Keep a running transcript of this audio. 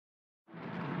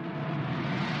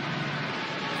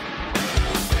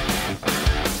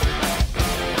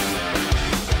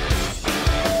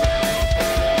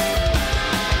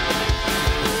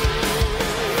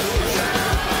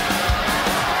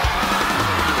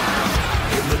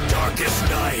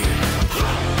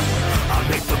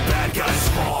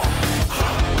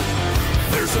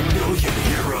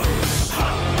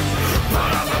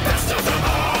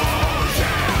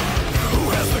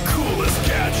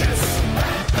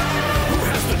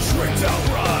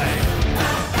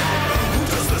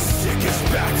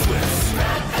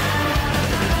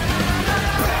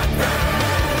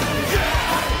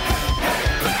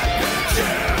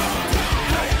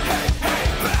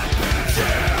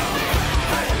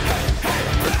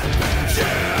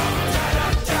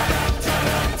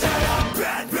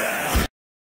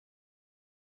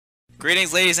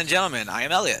Greetings, ladies and gentlemen. I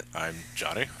am Elliot. I'm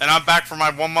Johnny. And I'm back from my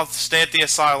 1 month stay at the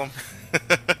Asylum.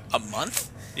 A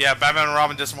month? Yeah, Batman and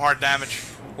Robin did some hard damage.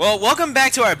 Well, welcome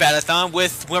back to our Bat-a-thon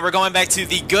where we're going back to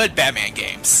the good Batman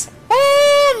games.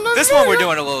 This one we're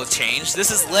doing a little change. This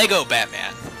is Lego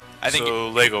Batman.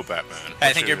 Lego Batman.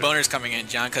 I think your boner's coming in,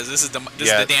 John, because this is the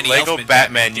Danny Lego Elfman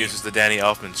Batman uses the Danny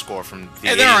Elfman score from the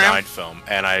 '89 film,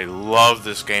 and I love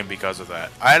this game because of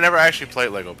that. I never actually played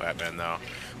Lego Batman though,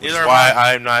 which is why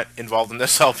I'm not involved in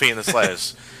this LP in the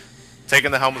slightest.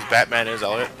 Taking the helm as Batman is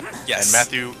Elliot. Yes. And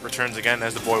Matthew returns again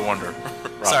as the Boy Wonder.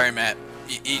 Sorry, Matt.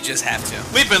 You just have to.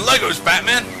 We've been Legos,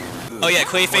 Batman! Oh yeah,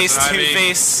 Clayface, Poison Ivy.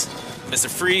 Two-Face, Mr.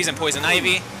 Freeze, and Poison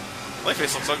Ivy.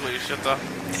 Clayface looks ugly as shit, though.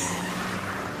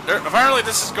 Apparently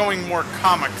this is going more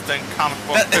comic than comic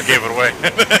book. I gave it away.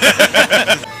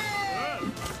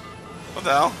 What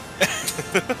the hell?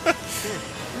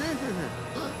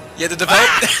 Yeah, the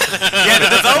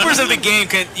developers of the game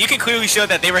you can clearly show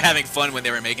that they were having fun when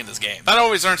they were making this game. That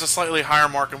always earns a slightly higher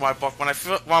mark in my book. When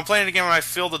I'm playing the game and I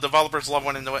feel the developers' love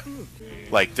went into it.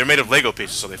 Like, they're made of Lego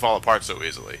pieces, so they fall apart so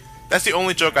easily. That's the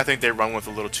only joke I think they run with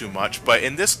a little too much, but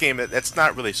in this game, it's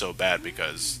not really so bad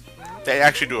because they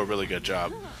actually do a really good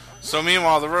job. So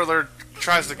meanwhile, the Riddler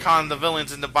tries to con the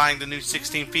villains into buying the new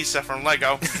 16-piece set from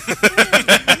Lego.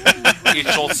 Each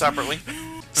sold separately.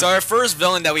 So our first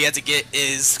villain that we had to get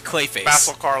is Clayface.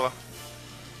 Basil Carlo.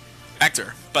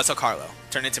 Actor Basil Carlo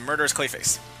turned into murderous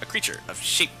Clayface, a creature of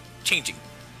shape-changing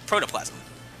protoplasm.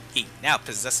 He now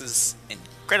possesses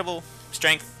incredible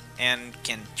strength and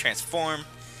can transform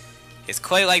his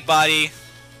clay-like body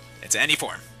into any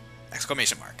form!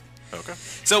 Exclamation mark. Okay.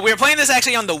 So we were playing this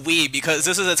actually on the Wii because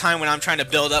this is a time when I'm trying to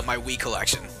build up my Wii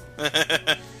collection.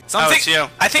 So it's you.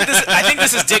 I think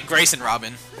this is Dick Grayson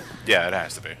Robin. Yeah, it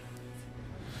has to be.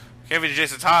 Can't be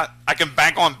Jason Todd. I can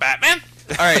bank on Batman?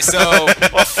 Alright, so... What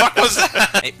the fuck was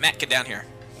that? Hey, Matt, get down here.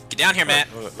 Get down here, Matt.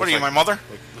 What are you, my mother?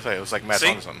 It was like Matt's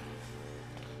on something.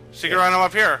 Secret right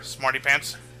up here, smarty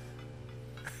pants.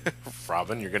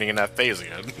 Robin, you're getting in that phase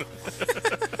again.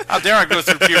 How dare I go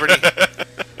through puberty?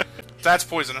 That's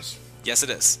poisonous. Yes, it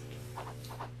is.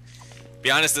 Be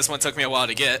honest, this one took me a while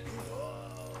to get.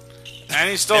 And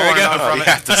he's still There we learning go. from You it.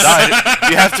 have to die.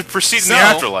 You have to proceed in the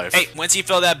afterlife. Hey, once you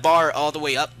fill that bar all the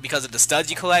way up because of the studs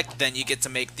you collect, then you get to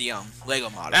make the Lego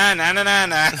model. Nah.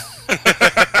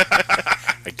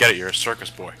 I get it, you're a circus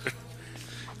boy.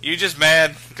 You just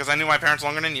mad because I knew my parents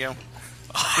longer than you.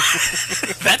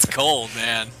 That's cold,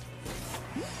 man.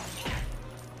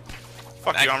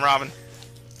 Fuck you, I'm Robin.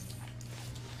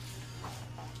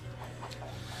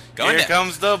 Going Here down.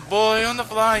 comes the boy on the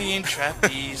flying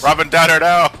trapeze. Robin, down her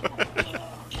now.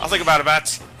 I'll think about it,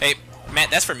 Bats. Hey, Matt,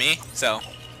 that's for me, so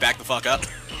back the fuck up.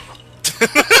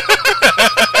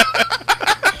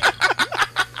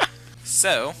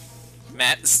 So,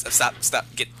 Matt, stop,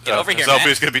 get over here, Selfie Matt.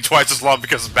 is going to be twice as long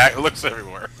because his back looks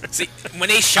everywhere. See, when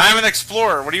they shine... I'm an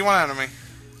explorer. What do you want out of me?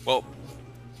 Well,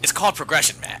 it's called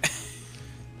progression, Matt.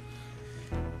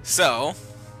 So,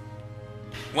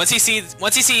 once you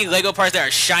see Lego parts that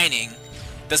are shining,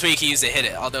 that's where you can use to hit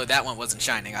it. Although that one wasn't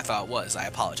shining, I thought it was. I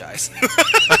apologize.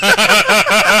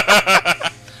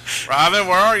 Robin,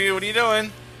 where are you? What are you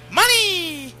doing?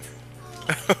 Money!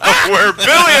 We're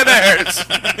billionaires!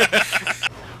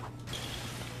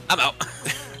 I'm out.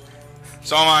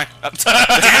 So am I. Damn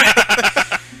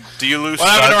it! Do you lose What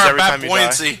happened to studs our every bat time you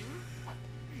buoyancy? die?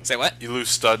 Say what? You lose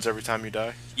studs every time you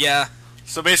die? Yeah.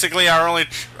 So basically, our only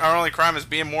crime is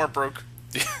being more broke.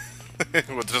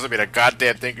 Well, it doesn't mean a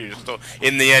goddamn thing. You're still,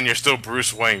 in the end, you're still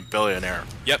Bruce Wayne, billionaire.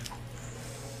 Yep.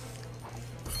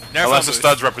 Unless the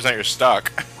studs represent your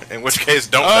stock, in which case,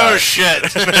 don't die. Oh shit!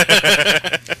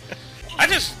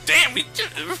 Damn, we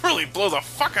really blow the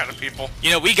fuck out of people.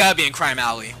 You know, we gotta be in Crime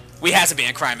Alley. We have to be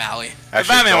in Crime Alley.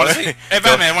 Actually, Hey,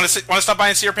 Batman, don't want to stop by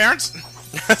and see your parents?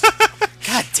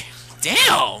 God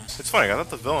damn. It's funny, I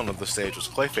thought the villain of the stage was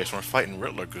Clayface when we're fighting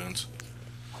Riddler goons.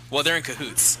 Well, they're in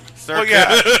cahoots. Well,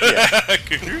 yeah.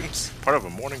 Cahoots. Part of a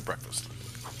morning breakfast.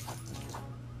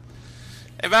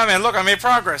 Hey, Batman, look, I made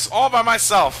progress all by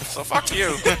myself. So fuck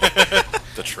you.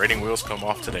 The trading wheels come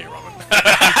off today, Robin.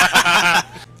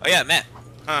 Oh yeah, Matt.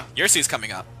 Huh? Your suit's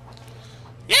coming up.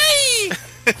 Yay!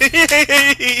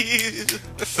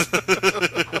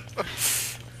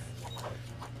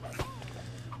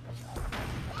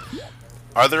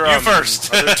 Are there You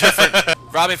first. Are there different?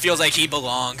 Robin feels like he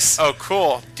belongs. Oh,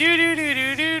 cool.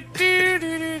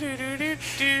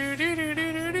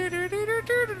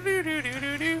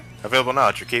 Available now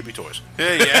at your KB Toys.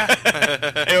 Yeah.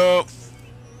 Heyo.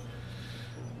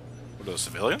 What are those,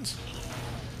 civilians?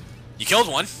 You killed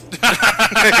one.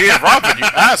 Robin, you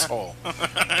asshole.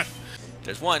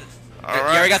 There's one. All You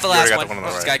right. already got the last one. on the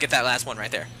Just right. gotta get that last one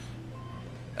right there.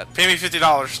 Pay me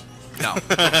 $50. No.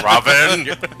 Robin.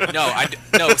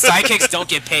 No, sidekicks don't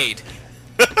get paid.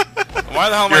 Why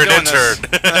the hell am You're I an doing intern.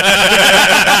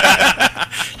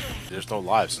 this? There's no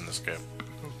lives in this game.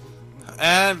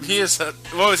 And he is.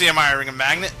 What was he admiring? A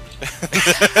magnet?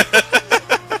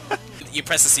 You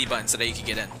press the C button so that you can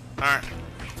get in. Alright.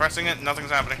 Pressing it,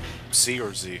 nothing's happening. C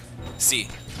or Z? C.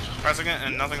 Pressing it,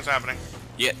 and nothing's happening.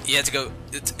 Yeah, you have to go.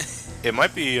 It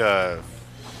might be. Tell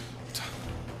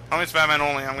me it's Batman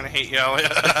only. I'm gonna hate you,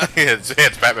 Elliot.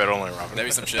 It's Batman only, Robin.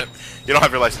 Maybe some shit. You don't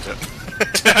have your license yet.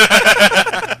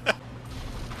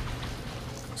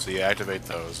 So you activate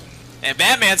those. And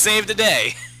Batman saved the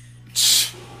day.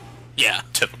 Yeah.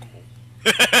 Typical.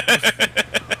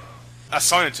 A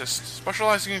scientist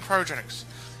specializing in cryogenics,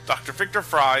 Dr. Victor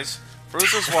Fries, froze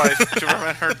his wife to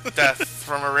prevent her death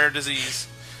from a rare disease.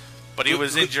 But he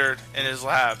was injured in his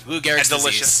lab. Lou Gehrig's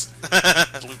delicious.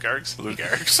 Lou Gehrig's. Lou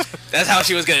Gehrig's. That's how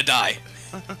she was gonna die.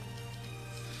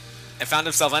 And found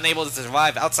himself unable to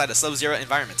survive outside a sub-zero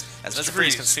environment, as Mr.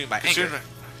 Freeze is consumed by anger.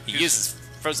 He uses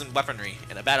frozen weaponry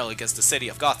in a battle against the city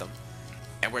of Gotham,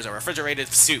 and wears a refrigerated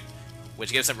suit,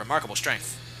 which gives him remarkable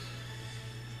strength.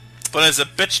 But it's a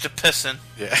bitch to piss in.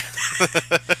 Yeah.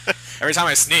 Every time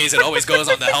I sneeze, it always goes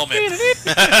on the helmet.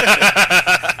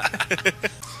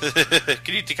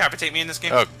 Can you decapitate me in this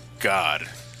game? Oh God.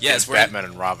 Yes, we're Batman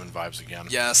and Robin vibes again.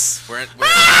 Yes, we're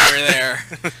there.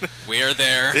 We're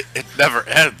there. It never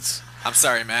ends. I'm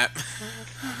sorry, Matt.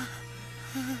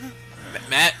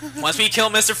 Matt, once we kill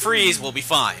Mr. Freeze, we'll be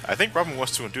fine. I think Robin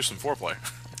wants to induce some foreplay.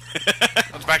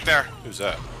 What's back there? Who's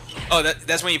that? Oh,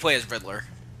 that's when you play as Riddler.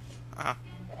 Uh-huh.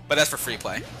 But that's for free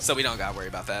play, so we don't gotta worry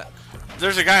about that.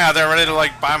 There's a guy out there ready to,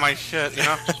 like, buy my shit, you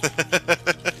know?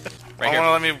 Right I here. want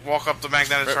to let me walk up the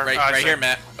magnetic circle. Right here,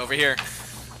 Matt. Over here.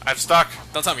 I'm stuck.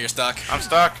 Don't tell me you're stuck. I'm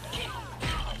stuck.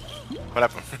 What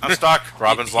happened? I'm stuck.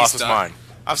 Robin's He's lost his stuck. mind.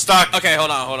 I'm stuck. Okay,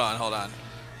 hold on.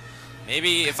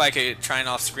 Maybe if I could try and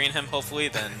off-screen him, hopefully,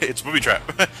 then... It's booby trap.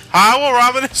 How will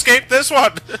Robin escape this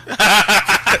one? Okay.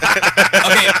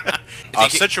 A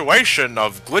situation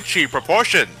of glitchy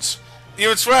proportions. You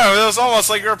would swear it was almost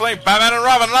like you were playing Batman and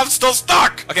Robin, and I'm still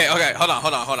stuck. Okay, hold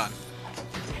on.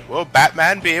 Will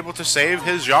Batman be able to save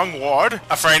his young ward?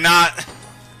 Afraid not.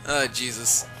 Oh,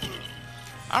 Jesus.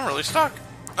 I'm really stuck.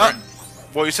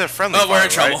 Well, you said friendly Oh, fire, we're in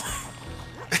trouble. Right?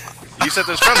 You said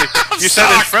there's friendly. You said stuck.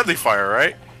 there's friendly fire,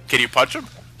 right? Can you punch him?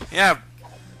 Yeah,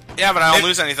 but I don't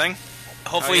lose anything.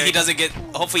 Hopefully yeah. he doesn't get...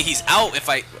 Hopefully he's out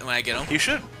when I get him. He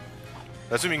should.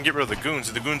 That's when you can get rid of the goons.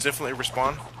 Do the goons infinitely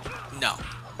respawn? No.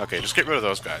 Okay, just get rid of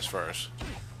those guys first.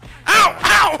 Ow!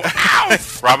 Ow! Ow!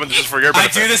 Robin, this is for your I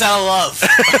benefit. do this out of love.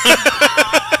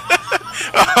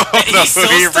 Oh, He's no, still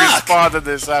he stuck. respawned at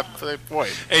this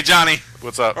point. Hey, Johnny.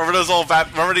 What's up? Remember those old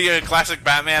remember the classic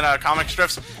Batman comic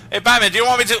strips? Hey, Batman, do you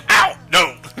want me to? Ow!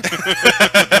 No.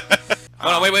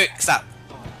 Hold on, wait, stop.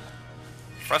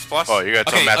 Press plus. Oh, you gotta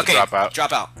tell Matt to drop out.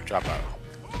 Drop out. Drop out.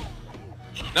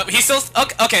 No, he's still...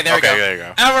 Okay, there we go. there you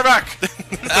go. And we're back.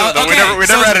 No, okay, we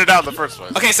never edited out the first one.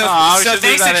 Okay, so, we so should thanks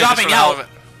leave to that in just dropping for out... relevant.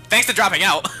 Thanks to dropping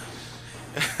out.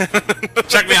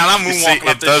 Check me out. I'm You see, moonwalking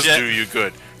up it this does shit. do you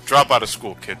good. Drop out of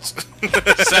school, kids.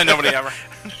 Say nobody ever.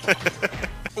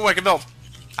 Ooh, I can build.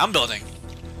 I'm building.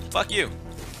 Fuck you.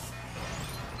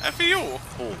 And for you.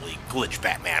 Holy glitch,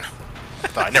 Batman.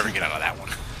 Thought I'd never get out of that one.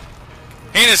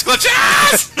 Heinous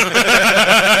glitches!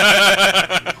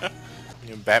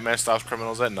 You know, Batman stops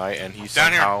criminals at night, and he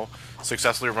Down here. somehow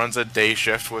successfully runs a day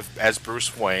shift as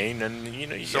Bruce Wayne, and you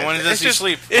know. So when does he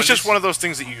sleep? It's just one of those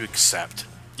things that you accept.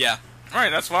 Yeah. Right,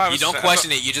 that's why I was You don't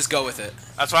question it, you just go with it.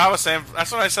 That's what I was saying.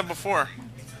 That's what I said before.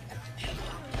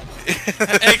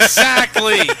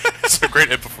 Exactly. It's a great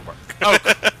input for Mark. Oh,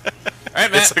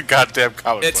 Alright, It's Matt. a goddamn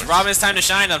comic It's book. Robin's time to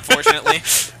shine, unfortunately.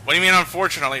 what do you mean,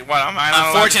 unfortunately? What, am I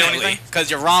not allowed to do Unfortunately, anything? because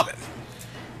you're Robin.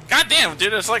 God damn,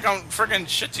 dude, it's like I'm freaking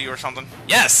shit to you or something.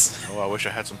 Yes. Oh, I wish I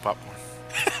had some popcorn.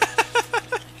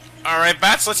 Alright,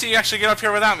 Bats, let's see you actually get up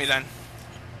here without me then.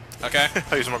 Okay.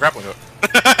 I'll use my grappling hook.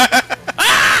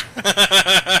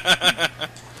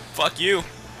 Fuck you.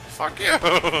 Fuck you.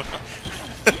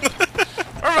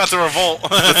 We're about to revolt.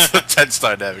 It's the 10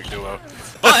 dynamic duo.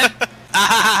 But...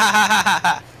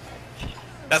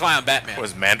 That's why I'm Batman.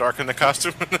 Was Mandark in the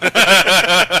costume?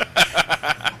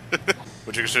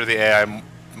 Would you consider the AI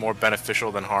more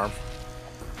beneficial than harm?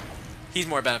 He's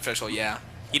more beneficial, yeah.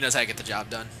 He knows how to get the job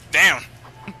done. Damn.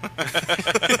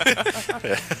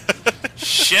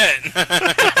 Shit.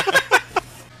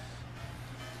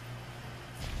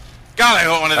 God, I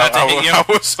wanted that to hit you. I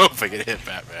was hoping it hit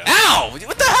Batman. Ow!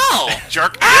 What the hell?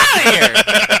 Jerk. Out of here!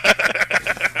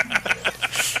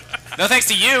 No thanks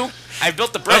to you. I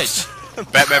built the bridge.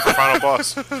 Batman for final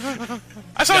boss.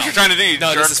 I saw what you're trying to do, you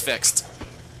No, jerk. this is fixed.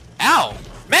 Ow!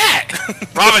 Matt!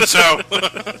 Robin show!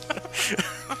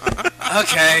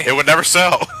 Okay. It would never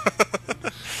sell.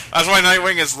 That's why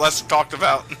Nightwing is less talked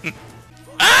about.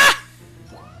 Ah!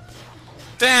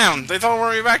 Damn, they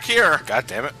teleported me back here. God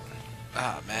damn it.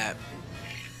 Ah, Matt.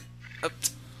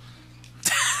 Oops.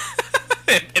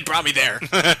 It brought me there.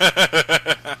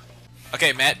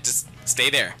 Okay, Matt, just stay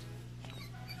there.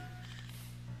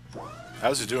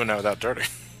 How's he doing now without dirty?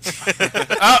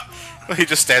 Oh! He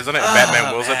just stands on it and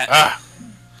Batman wills it. Matt. Ah!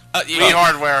 Meat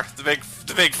Hardware, the big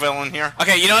villain here.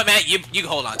 Okay, you know what, Matt? You can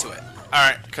hold on to it.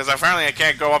 Alright, because apparently I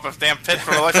can't go up a damn pit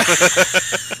for the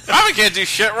life. Robin can't do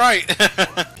shit right.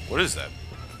 What is that?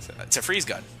 It's a freeze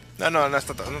gun. No, that's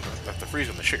not the freeze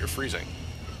gun. The shit you're freezing.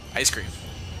 Ice cream.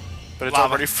 But it's Lava.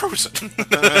 already frozen.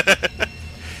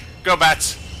 Go,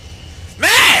 Bats.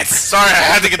 Matt! Sorry, I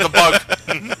had to get the bug.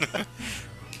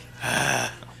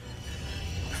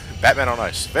 Batman on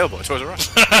Ice. Available at Toys R Us.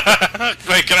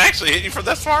 Wait, can I actually hit you from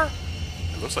this far?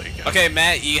 It looks like you can. Okay,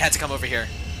 Matt, you had to come over here.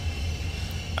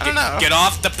 I don't know. Get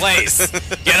off the place.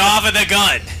 Get off of the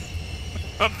gun.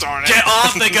 Oh, darn it. Get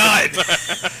off the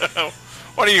gun.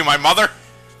 What are you, my mother?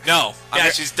 No. Yeah,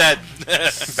 she's dead.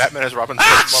 Batman is Robin's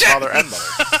father and mother.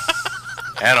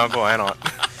 And uncle and aunt.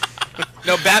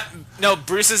 No,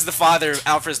 Bruce is the father,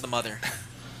 Alfred's the mother.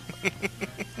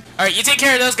 Alright, you take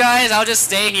care of those guys, I'll just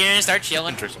stay here and start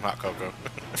chilling. Drink some hot cocoa.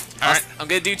 Alright. I'm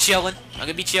gonna do chilling. I'm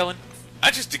gonna be chilling. I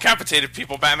just decapitated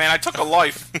people, Batman. I took a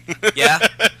life. Yeah?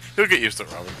 He'll get used to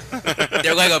it, Robin.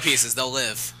 They're Lego pieces, they'll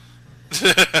live.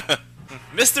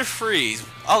 Mr. Freeze.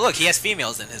 Oh, look, he has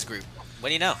females in his group. What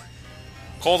do you know?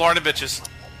 Cold-hearted bitches.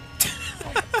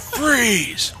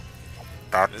 Freeze!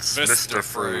 That's Mr.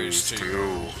 Freeze to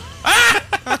you.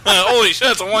 Holy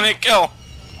shit, it's a one-hit kill.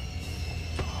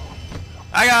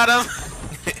 I got him.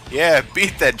 Yeah,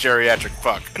 beat that geriatric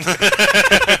fuck.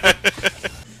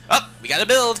 Oh, we gotta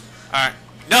build. Alright.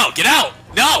 No, get out.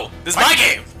 No, this is my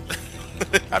game.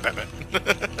 Hi, Batman.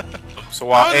 So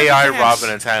while Oh, AI yes. Robin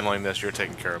is handling this, you're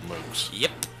taking care of Moogs.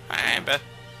 Yep. I bet.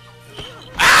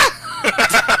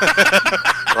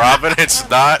 Robin, it's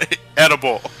not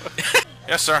edible.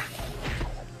 Yes, sir.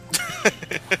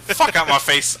 Fuck out my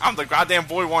face. I'm the goddamn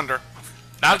boy wonder.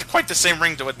 Not quite the same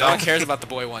ring to it, No though. one cares about the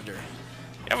boy wonder.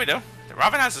 Yeah, we do.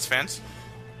 Robin has his fans.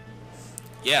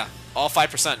 Yeah, all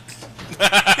 5%.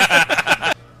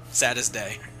 Saddest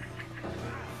day.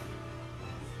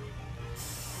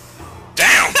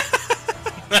 Damn!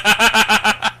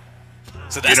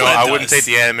 So that's You know, what it I does. wouldn't take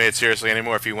the animated seriously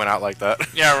anymore if he went out like that.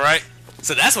 Yeah, right.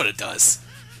 So that's what it does.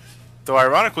 Though,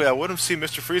 ironically, I wouldn't see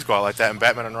Mr. Freeze go out like that in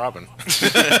Batman and Robin.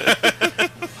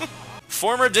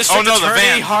 Former District Oh, no, the Attorney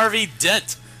van. Harvey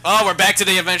Dent. Oh, we're back to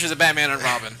the adventures of Batman and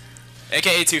Robin.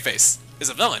 AKA Two-Face is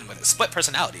a villain with a split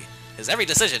personality. His every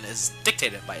decision is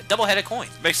dictated by a double-headed coin.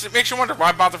 Makes you wonder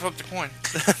why bother flip the coin.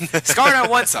 Scarred on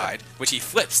one side, which he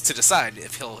flips to decide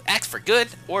if he'll act for good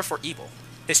or for evil.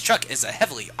 His truck is a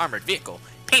heavily armored vehicle,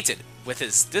 painted with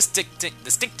his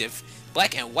distinctive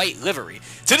black and white livery.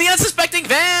 To the unsuspecting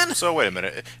van! So, wait a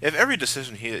minute. If every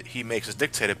decision he makes is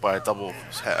dictated by a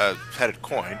double-headed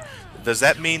coin, does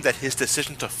that mean that his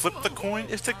decision to flip the coin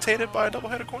is dictated by a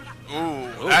double-headed coin?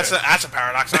 Ooh, that's a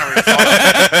paradox. I never even thought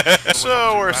of it.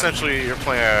 So, we're essentially, you're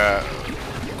playing a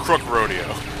crook rodeo.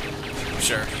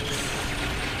 Sure.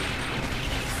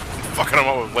 Fucking them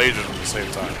up with lasers at the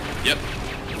same time. Yep.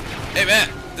 Hey, man,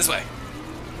 this way.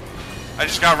 I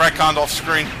just got retconned off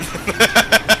screen.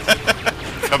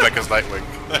 Come back as Nightwing.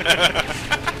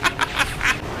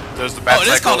 There's the bat Oh, it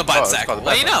is cycle. called a bat it's cycle. called a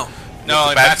What do you cycle. know? No,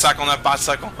 like bat- bat cycle, not bot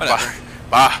cycle. Whatever.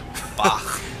 Bah. Bah.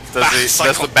 Does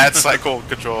cycle. the bat cycle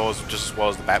control just as well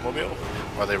as the Batmobile?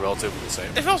 Or are they relatively the same?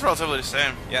 It feels relatively the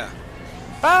same. Yeah.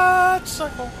 Bat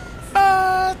cycle.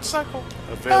 Bat cycle.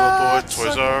 Available at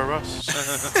Toys R Us.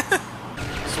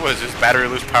 So what is this? Battery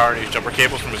lose power and these jumper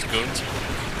cables from his goons?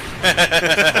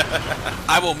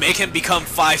 I will make him become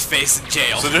Five-Face in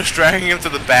jail. So just dragging him to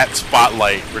the bat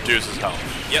spotlight reduces health.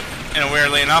 Yep. And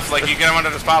weirdly enough, like you get him under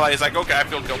the spotlight, he's like, okay, I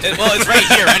feel guilty. Well, it's right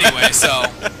here anyway, so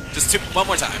just one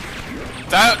more time.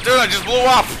 Dude, I just blew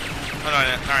up. Oh, no,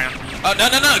 I am. Oh,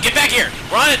 no, get back here.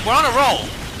 We're on a roll.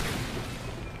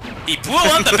 He blew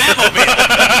up the Batmobile.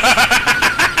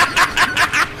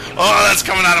 Oh, that's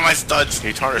coming out of my studs.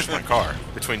 He tarnished my car.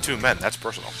 Between two men, that's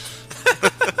personal.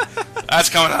 That's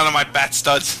coming out of my bat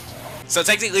studs. So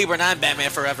technically, we're not Batman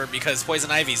Forever because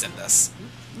Poison Ivy's in this.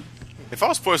 If I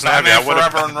was Poison Ivy, Batman I would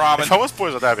have. Forever and Robin. If I was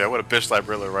Poison Ivy, I would have bitched that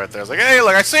Riddler right there. I was like, "Hey,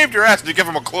 look, I saved your ass. Did you give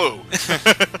him a clue?"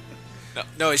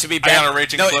 No, it should be I got a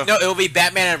raging no, clue. no, it will be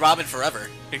Batman and Robin Forever.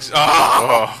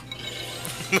 Oh.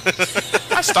 Oh.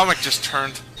 My stomach just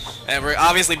turned. And we're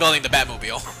obviously building the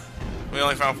Batmobile. We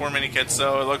only found 4 mini kits,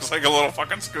 so it looks like a little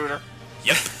fucking scooter.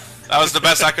 Yep. That was the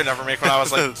best I could ever make when I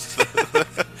was like...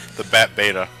 The Bat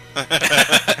Beta.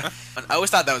 I always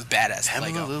thought that was badass.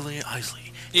 Pamela Lego. Lillian Isley.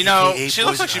 You know, AKA she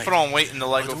looks like she Poison put on weight in the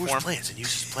Lego Ivy, form. plants and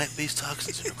uses plant-based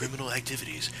toxins in her criminal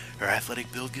activities. Her athletic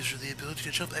build gives her the ability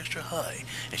to jump extra high,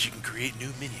 and she can create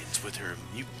new minions with her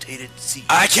mutated seeds.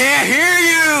 I can't hear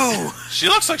you! She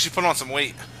looks like she put on some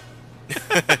weight.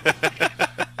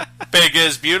 Big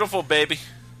is beautiful, baby.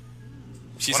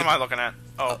 What am I looking at?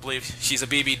 Oh, believe. She's a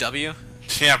BBW?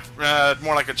 Yeah,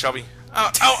 more like a chubby. Oh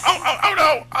no!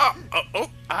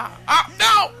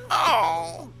 No!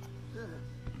 Oh!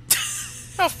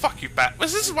 Oh, fuck you, Bat.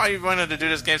 This is why you wanted to do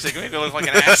this game, so you can make me look like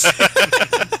an ass.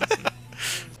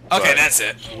 Okay, that's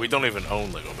it. We don't even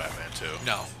own Lego Batman 2.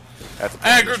 No. Hey,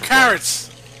 I grew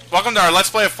carrots! Welcome to our Let's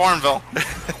Play of Farmville.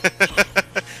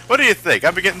 What do you think?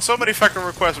 I've been getting so many fucking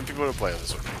requests from people to play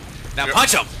this with me. Now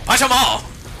punch them! Punch them all!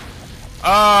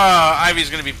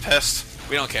 Ivy's gonna be pissed.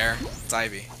 We don't care. It's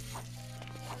Ivy.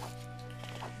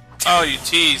 Oh, you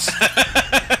tease.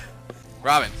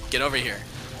 Robin, get over here.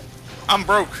 I'm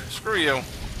broke. Screw you.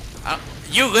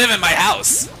 You live in my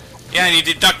house! Yeah, and you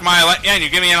deduct my yeah, and you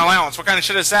give me an allowance. What kind of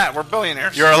shit is that? We're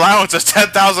billionaires. Your allowance is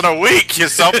 10,000 a week, you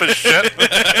selfish shit.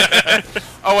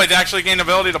 Oh, wait, they actually gain the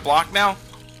ability to block now?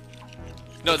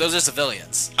 No, those are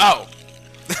civilians. Oh.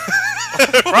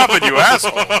 Robin, you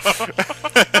asshole.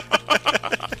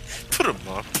 Put him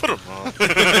on.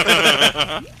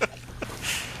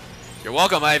 You're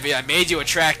welcome, Ivy. I made you a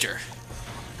tractor.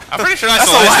 I'm pretty sure that's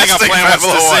the last thing I plan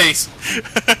was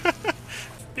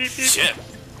to see. Shit.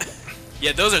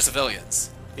 Yeah, those are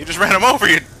civilians. You just ran him over,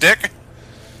 you dick.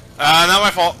 Not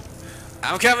my fault.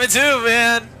 I'm coming too,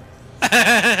 man.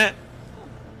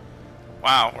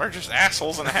 Wow, we're just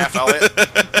assholes and a half, Elliot.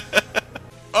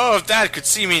 Oh, if Dad could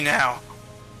see me now.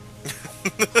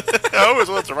 I always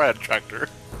wanted to ride a tractor.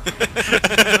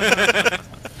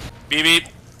 Beep beep.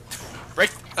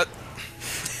 Break.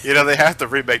 You know, they have to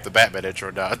remake the Batman intro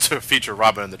now to feature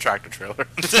Robin in the tractor trailer.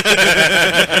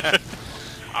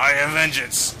 I am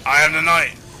vengeance. I am the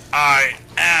night. I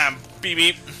am beep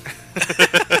beep.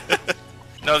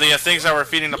 No, the things that were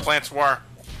feeding the plants were.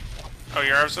 Oh,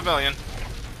 you're a civilian.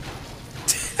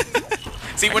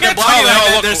 See, when they're blocking like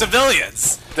that, they're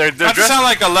civilians. They're Not to sound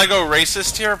like a Lego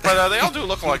racist here, but they all do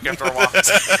look alike after a while.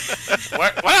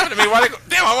 What happened to me? Why they go?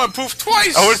 Damn, I went poof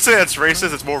twice. I wouldn't say that's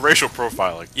racist. It's more racial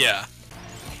profiling. Yeah.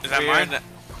 Is that mine?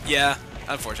 Yeah,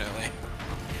 unfortunately.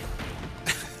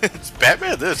 It's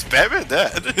Batman this, Batman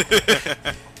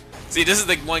that. See, this is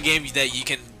the one game that you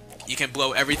can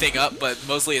blow everything up, but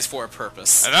mostly it's for a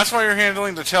purpose. And that's why you're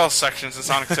handling the tail sections in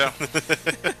Sonic 2.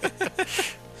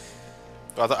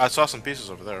 I saw some pieces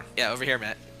over there. Yeah, over here,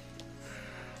 Matt.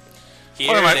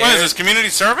 What is this, community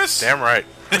service? Damn right.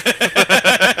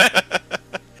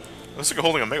 Looks like you're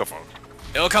holding a megaphone.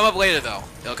 It'll come up later, though.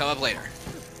 It'll come up later.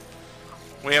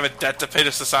 We have a debt to pay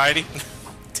to society?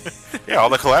 Yeah, all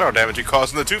the collateral damage you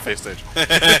caused in the Two-Face stage.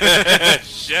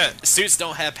 Shit. Suits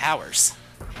don't have powers.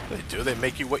 They do. They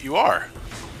make you what you are.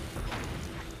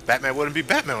 Batman wouldn't be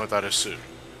Batman without his suit.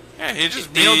 Yeah, he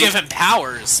just They don't give him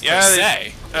powers, per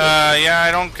se. Yeah,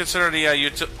 I don't consider the,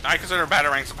 I consider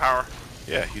Batarangs a power.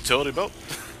 Yeah, utility belt.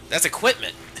 That's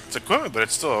equipment. It's equipment, but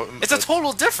it's still... It's a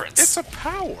total difference. It's a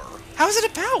power. How is it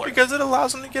a power? Because it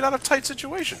allows him to get out of tight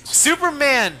situations.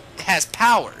 Superman has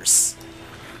powers.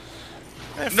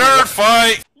 Nerd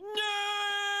fight!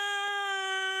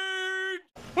 Nerd!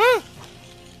 Woo!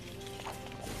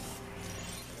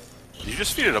 You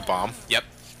just feeded a bomb. Yep.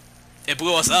 It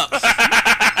blew us up. Oh,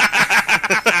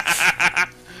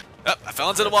 I fell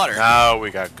into the water. No,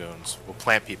 we got goons. We'll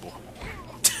plant people.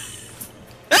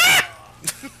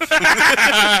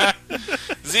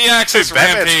 Z-axis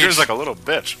Batman rampage. screams like a little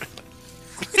bitch.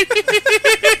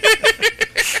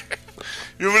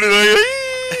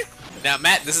 Now,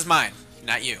 Matt, this is mine,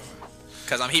 not you.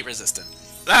 Because I'm heat resistant.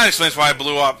 That explains why I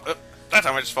blew up. That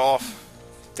time I just fell off.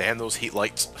 Damn those heat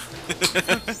lights.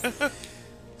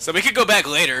 So we could go back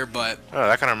later, but... Oh,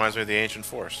 that kind of reminds me of the Ancient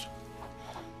Forest.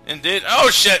 Indeed.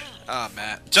 Oh, shit! Oh,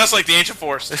 Matt. Just like the Ancient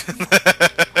Forest.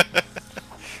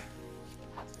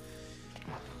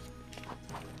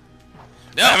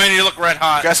 No! I mean, you look red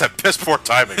hot. You guys have piss poor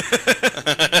timing.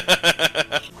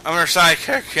 I'm your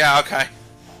sidekick. Yeah, okay.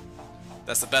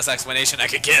 That's the best explanation I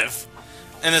could give.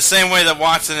 In the same way that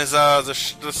Watson is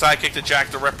the sidekick to Jack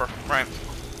the Ripper. Right.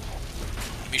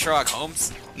 You Sherlock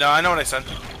Holmes? No, I know what I said.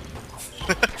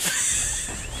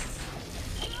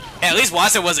 Hey, at least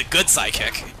Watson was a good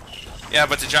sidekick. Yeah,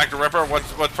 but to Jack the Ripper,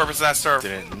 what purpose does that serve?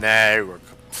 Didn't work.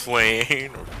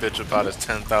 complain or bitch about his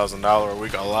 $10,000 a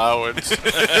week allowance.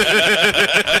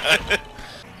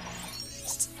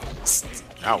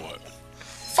 Now what?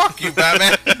 Fuck you,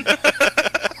 Batman.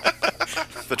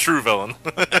 The true villain.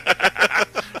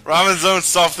 Robin's own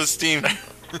self-esteem.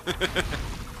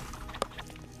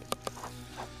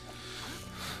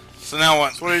 So now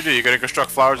what? So what do? You gotta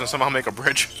construct flowers and somehow make a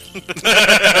bridge?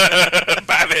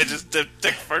 Batman just dipped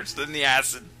dick first in the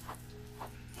acid.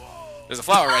 There's a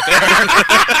flower right there.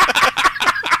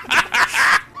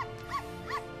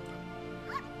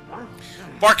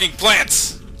 Barking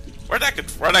plants. Where'd I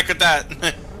get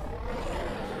that?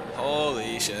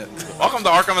 Holy shit. Welcome to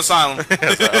Arkham Asylum. A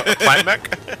plant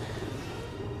mech?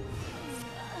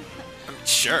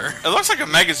 Sure. It looks like a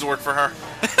Megazord for her.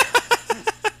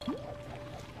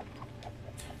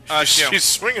 She's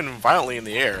swinging violently in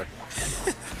the air.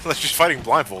 Like she's fighting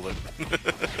blindfolded.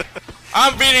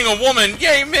 I'm beating a woman.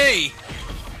 Yay me!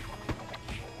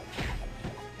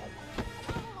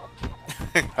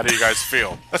 How do you guys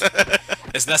feel?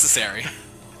 It's necessary.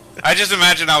 I just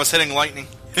imagined I was hitting lightning.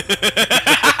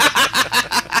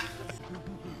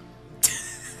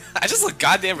 I just look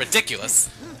goddamn ridiculous.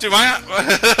 Dude, what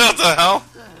the hell?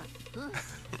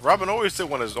 Robin always did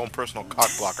want his own personal cock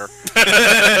blocker.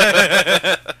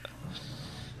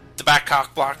 The back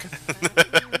cock block.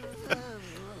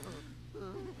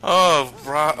 Oh,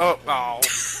 bro. Oh.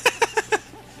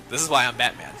 This is why I'm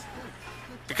Batman.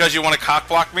 Because you want to cock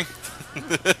block me?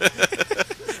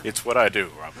 It's what I do,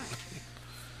 Robin.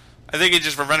 I think it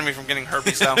just prevented me from getting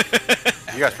herpes though.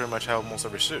 You guys pretty much have almost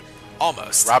every suit.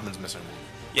 Almost. Robin's missing.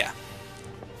 Yeah.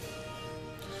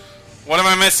 What am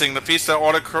I missing? The piece that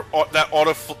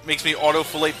makes me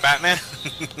auto-fillet Batman?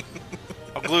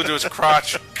 I'll glue it to his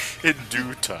crotch. In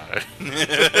due time.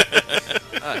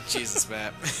 Oh, Jesus,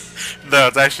 Matt. No,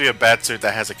 it's actually a bat suit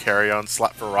that has a carry-on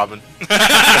slot for Robin. You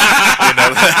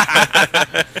know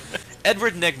that?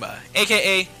 Edward Nygma,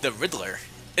 aka the Riddler,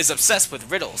 is obsessed with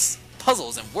riddles,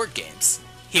 puzzles, and word games.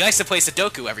 He likes to play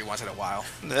Sudoku every once in a while.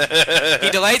 He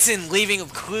delights in leaving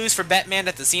clues for Batman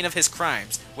at the scene of his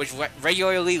crimes, which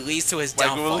regularly leads to his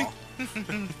downfall.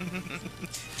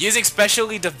 Using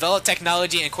specially developed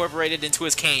technology incorporated into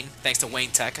his cane, thanks to Wayne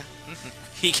Tech,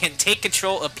 he can take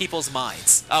control of people's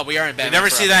minds. Oh, we are in Batman We never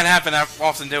Forever. see that happen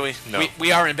often, do we? No.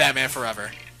 We are in Batman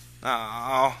Forever.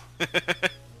 Oh.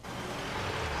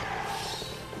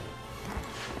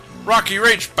 Rocky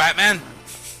Ridge, Batman.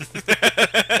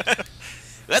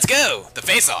 Let's go! The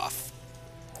face-off!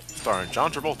 Starring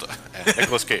John Travolta and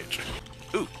Nicolas Cage.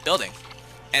 Ooh, building.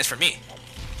 And it's for me.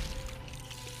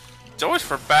 It's always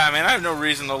for Batman. I have no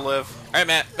reason to live. Alright,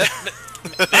 Matt.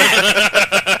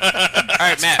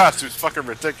 Alright, Matt. Costume's fucking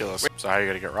ridiculous. So how are you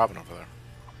gonna get Robin over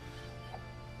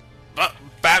there?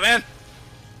 Batman?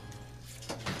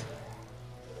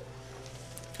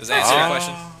 Does that answer your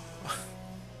question?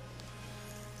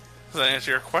 Does that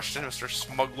answer your question, Mr.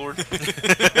 Smuglord?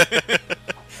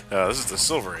 This is the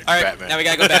Silver Age Alright, Batman. now we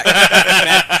gotta go back.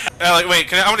 Matt.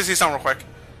 Wait, I want to see something real quick.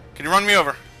 Can you run me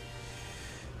over?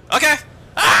 Okay.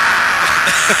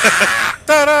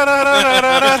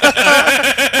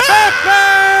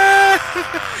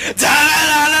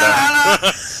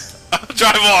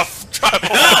 Drive off! Drive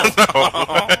off!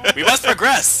 No. We must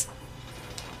progress.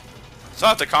 It's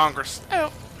not the Congress.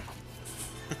 Oh.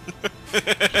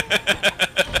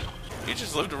 You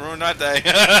just lived to ruin that day.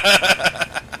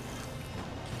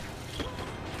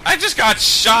 I just got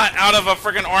shot out of a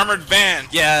freaking armored van.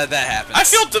 Yeah, that happens. I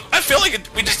feel like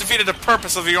we just defeated the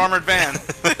purpose of the armored van.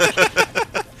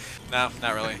 No,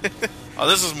 not really. Oh,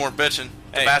 this is more bitching.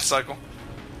 The Hey. bat cycle.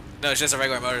 No, it's just a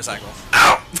regular motorcycle.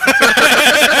 Ow!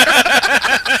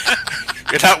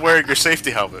 You're not wearing your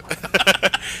safety helmet.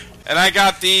 And I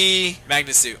got the...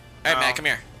 Magnet suit. Alright, Oh. Matt, come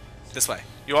here. This way.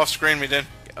 You off-screen me, dude.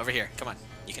 Over here. Come on.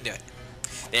 You can do it.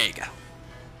 There you go.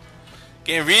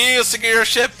 Getting real sick of your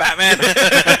shit, Batman.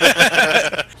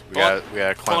 we gotta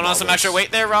climb Pulling all on some this. extra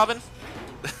weight there, Robin?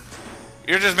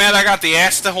 You're just mad I got the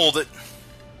ass to hold it.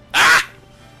 Ah!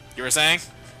 You were saying?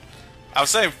 I was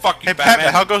saying fuck you, Hey, Batman.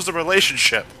 Batman, how goes the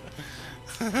relationship?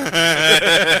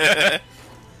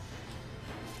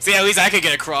 See, at least I could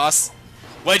get across.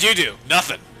 What'd you do?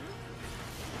 Nothing.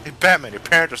 Hey, Batman, your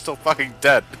parents are still fucking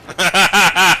dead.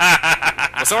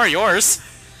 Well, so are yours.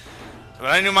 But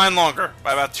I knew mine longer,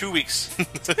 by about 2 weeks.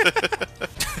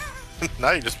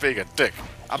 Now you're just being a dick.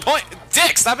 I'm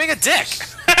Dick, stop being a dick.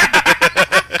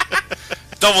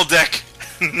 Double dick.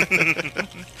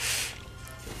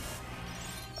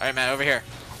 Alright, Matt, over here.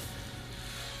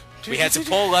 We had to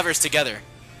pull levers together.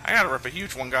 I gotta rip a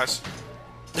huge one, guys.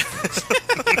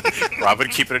 Robin,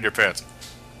 keep it in your pants.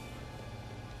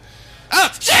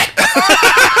 Oh, shit!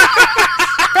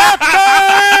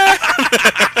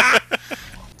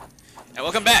 And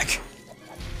welcome back.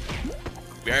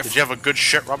 Did you have a good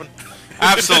shit, Robin?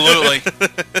 Absolutely.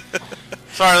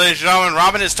 Sorry, ladies and gentlemen.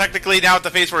 Robin is technically now at the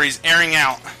phase where he's airing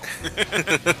out.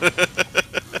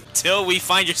 Till we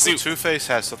find your suit. Two-Face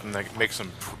has something that makes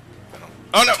him,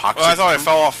 Oh no! toxic. Oh, I thought I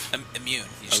fell off. Immune,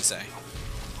 you should say.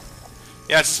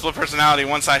 Yeah, it's a split personality.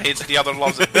 One side hates it, the other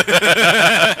loves it.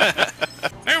 I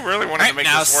really wanted to make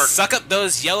now this work. suck up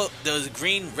those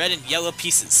green, red, and yellow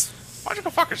pieces. Why'd you go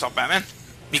fuck yourself, Batman?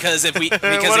 Because if we, what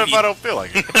if I don't feel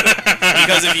like it?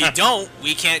 because if you don't,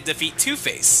 we can't defeat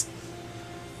Two-Face.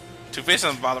 Two-Face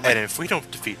doesn't bother me. And if we don't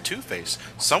defeat Two-Face,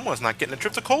 someone's not getting a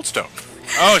trip to Coldstone.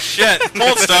 Oh shit!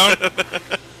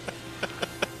 Coldstone.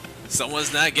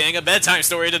 Someone's not getting a bedtime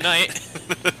story tonight.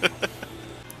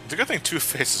 It's a good thing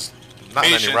Two-Face is not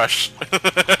in any Patient. rush.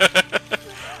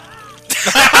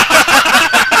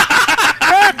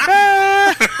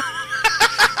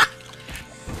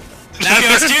 Now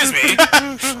you'll excuse me.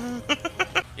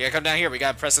 You gotta come down here. We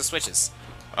gotta press the switches.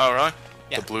 Oh really?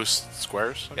 Yeah. The blue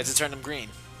squares? We have to turn them green.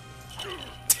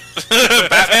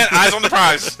 Batman, eyes on the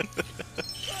prize.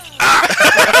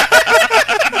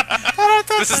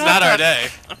 This is not our day.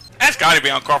 That's got to be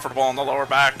uncomfortable on the lower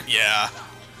back. Yeah.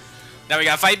 Now we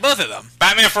gotta fight both of them.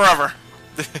 Batman forever.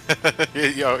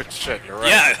 Yo, shit, you're right.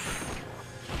 Yeah.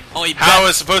 Only How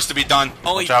it's supposed to be done.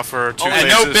 only Watch out for And Two-Face's.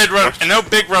 no big riddle. And no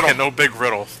big riddle. And no big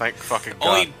riddle. Thank fucking God.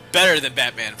 only better than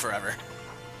Batman Forever.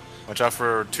 Watch out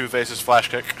for Two-Face's flash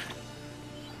kick.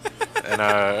 And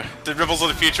The ripples of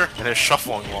the future. and his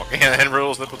shuffling walk. And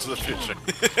Riddle's nipples to the future.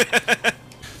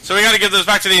 So we got to give those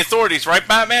back to the authorities, right,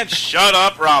 Batman? Shut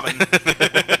up, Robin.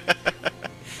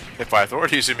 If by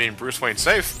authorities you mean Bruce Wayne's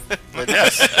safe, then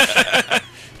yes.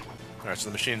 Alright, so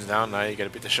the machine's down, now you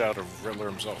gotta beat the shit out of Riddler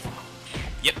himself.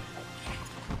 Yep.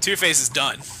 Two-Face is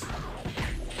done.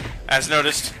 As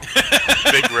noticed.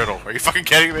 Big Riddle. Are you fucking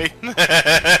kidding me?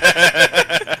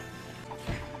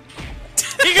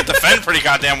 He can defend pretty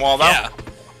goddamn well, though. Yeah.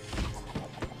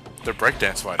 They're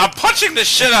breakdance fighting. I'm punching the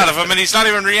shit out of him, and he's not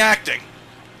even reacting.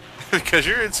 Because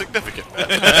you're insignificant, man.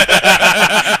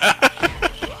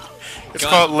 It's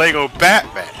called Lego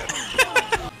Batman.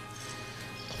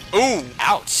 Ooh.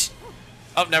 Ouch.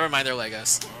 Oh, never mind. They're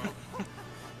Legos.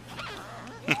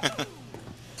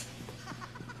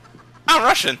 I'm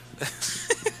Russian.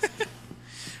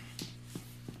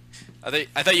 I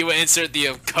thought you would insert the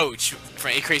coach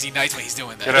from 8 Crazy Nights when he's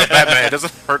doing You know, that. Batman, it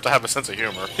doesn't hurt to have a sense of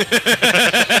humor.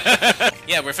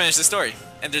 Yeah, we're finished the story,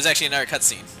 and there's actually another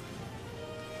cutscene.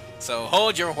 So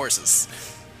hold your horses.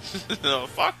 Oh,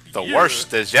 fuck The you.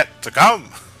 worst is yet to come.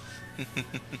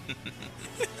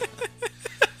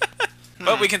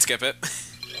 But we can skip it.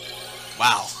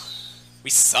 Wow.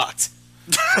 We sucked.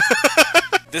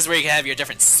 This is where you can have your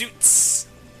different suits.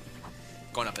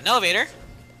 Going up an elevator.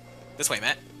 This way,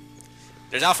 Matt.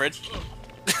 There's Alfred.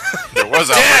 There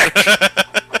was Alfred.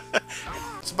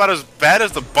 It's about as bad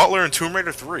as the Butler in Tomb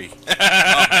Raider 3. Oh,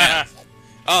 man.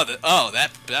 That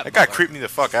That guy creeped me the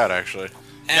fuck out, actually.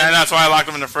 Yeah, and that's why I locked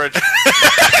him in the fridge.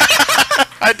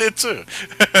 I did too.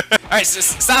 Alright, so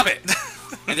stop it.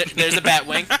 And there's the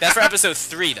Batwing. That's for episode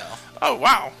 3, though. Oh,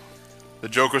 wow. The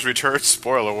Joker's return.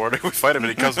 Spoiler warning. We fight him and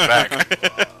he comes back.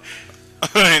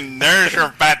 And there's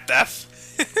your bat death.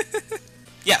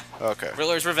 Yeah. Okay.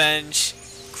 Riddler's Revenge.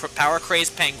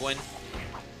 Power-crazed Penguin.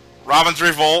 Robin's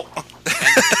revolt.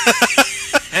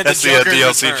 And That's the Joker's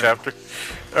DLC return. chapter.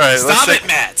 Alright, Stop it,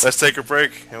 Matt! Let's take a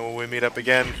break, and when we meet up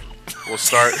again, we'll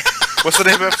start. What's the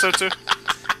name of episode 2?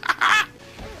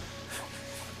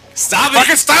 Stop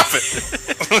Fucking it! stop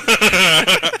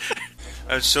it!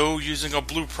 And so, using a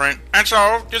blueprint.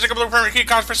 He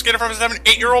confiscated from his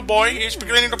 8-year-old boy. He's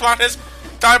beginning to plot his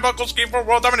diabolical scheme for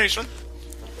world domination.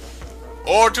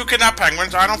 Or to kidnap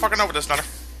penguins. I don't fucking know what this matter.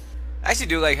 I actually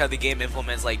do like how the game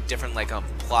implements like different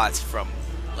plots from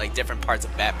like different parts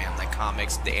of Batman, like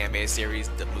comics, the anime series,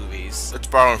 the movies. It's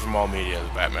borrowing from all media, the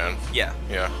Batman. Yeah.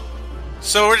 Yeah.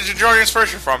 So, where did you draw your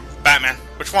inspiration from? Batman.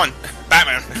 Which one?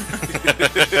 Batman.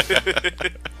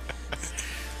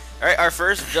 Alright, our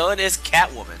first villain is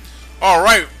Catwoman.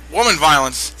 Alright, woman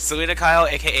violence. Selena Kyle,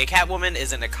 aka Catwoman,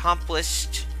 is an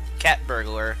accomplished cat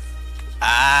burglar.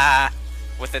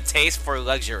 With a taste for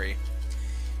luxury.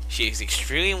 She is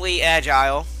extremely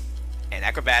agile and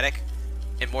acrobatic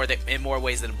in more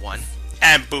ways than one,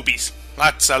 And boobies.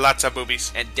 Lots of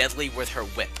boobies. and deadly with her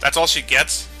whip. That's all she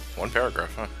gets? One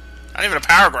paragraph, huh? Not even a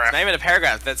paragraph. Not even a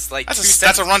paragraph. That's like That's two a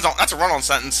sentences. run-on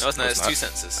sentence. No, it's not. It's It's not. two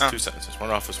sentences. Oh. 2 sentences. One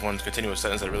off is one continuous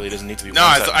sentence that really doesn't need to be No, one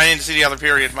I sentence. didn't see the other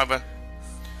period. My bad.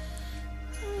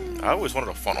 I always wanted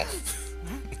a funnel.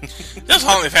 Just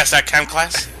hold me past that chem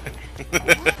class.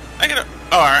 I get a...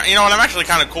 Alright, you know what? I'm actually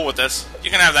kind of cool with this. You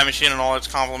can have that machine and all its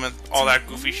complement, all that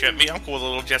goofy shit. Me, I'm cool with a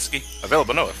little jet ski.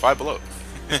 Available no at 5 below.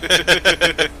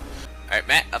 Alright,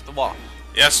 Matt, up the wall.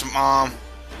 Yes, Mom.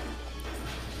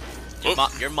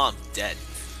 Your mom's dead.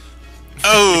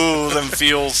 Oh, them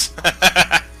feels.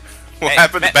 What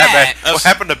happened to Batman? What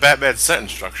happened to Batman's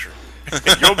sentence structure?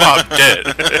 Your mom dead.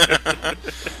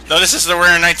 No, this is the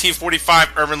rare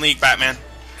 1945 Urban League Batman.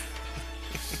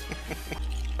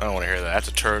 I don't want to hear that. That's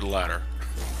a turd ladder.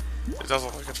 It does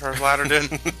look like a turd ladder,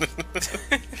 dude.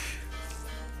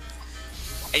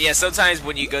 And yeah, sometimes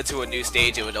when you go to a new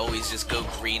stage, it would always just go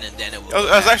green and then it would.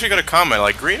 I was actually going to comment,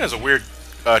 like, green is a weird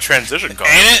transition color.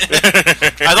 Ain't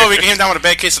it? I thought we came down with a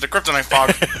bad case of the kryptonite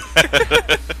fog.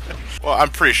 Well, I'm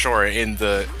pretty sure in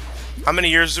the... How many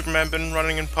years has Superman been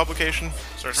running in publication?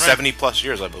 70 plus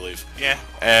years, I believe. Yeah.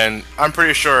 And I'm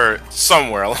pretty sure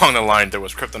somewhere along the line there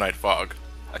was kryptonite fog.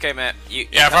 Okay, Matt.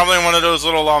 Yeah, probably one of those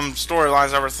little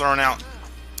storylines that were thrown out.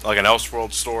 Like an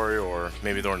Elseworld story, or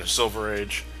maybe during the Silver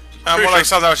Age. What I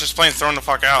saw that was just plain thrown the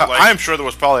fuck out. Like, I'm sure there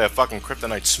was probably a fucking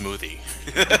kryptonite smoothie.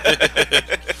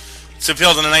 It's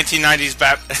appealed to the 1990s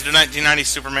to the 1990s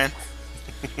Superman.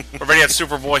 Already had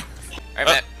Superboy. Alright,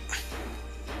 Matt.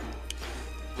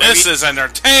 This is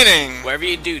entertaining! Whatever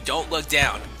you do, don't look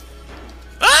down.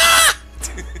 Ah!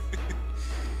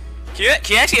 Can you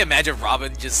actually imagine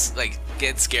Robin just, like,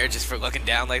 getting scared just for looking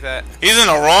down like that? He's in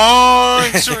the wrong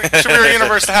superhero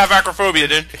universe to have acrophobia,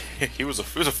 dude. He was a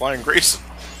flying Grayson.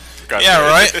 Yeah,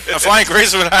 right? A flying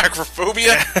Grayson with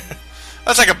acrophobia?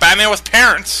 That's like a Batman with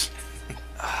parents.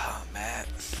 Oh, Matt.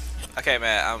 Okay,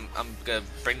 Matt, I'm gonna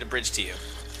bring the bridge to you.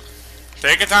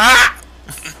 Take it time!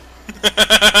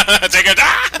 Take it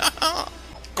time!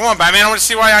 Come on, Batman, I want to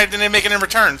see why I didn't make it in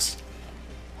returns.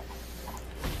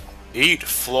 Eat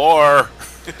floor!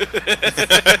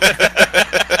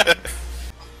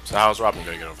 So how's Robin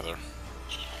gonna get over there?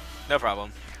 No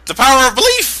problem. The power of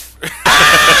belief!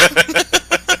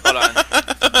 Hold on.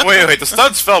 Wait, the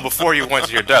studs fell before you went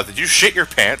to your death. Did you shit your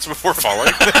pants before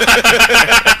falling?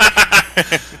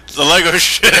 The Lego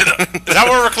shit. Is that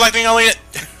what we're collecting, Elliot?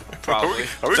 Probably.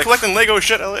 Are we collecting Lego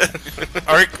shit, Elliot?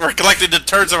 We're collecting the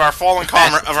turds of our fallen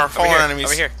enemies.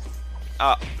 Over here.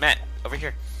 Matt, over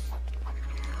here.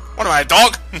 What am I, a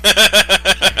dog?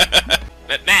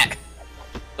 Matt!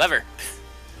 Lever.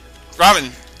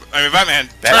 Batman.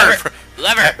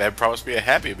 Lever! That'd probably be a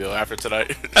happy meal after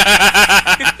tonight.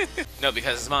 No,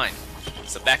 because it's mine.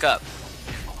 So back up.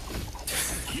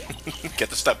 Get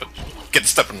the stepping. Get the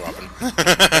stepping, Robin.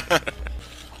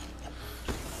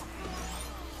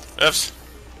 Oops.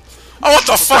 Oh, what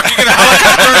the fuck? You gonna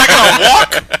helicopter and not gonna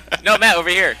walk? No, Matt, over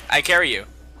here. I carry you.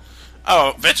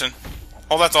 Oh, bitchin'.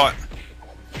 Hold that thought.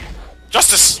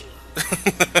 Justice!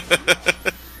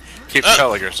 Keep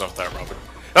telling yourself that, Robin.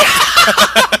 Oh.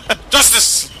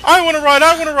 Justice! I wanna ride!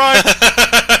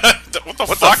 What the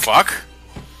What fuck? the fuck?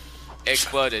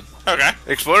 Exploded. Okay.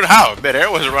 Exploded how?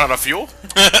 Midair? Was it running out of fuel?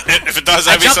 If it does,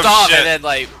 I that'd be jumped some off shit. and then,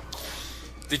 like...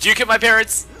 Did you kill my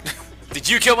parents? Did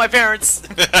you kill my parents?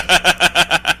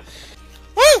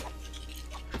 Woo!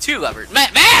 2 levers.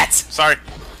 Matt! Sorry.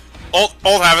 Old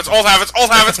habits.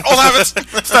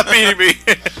 Stop beating me.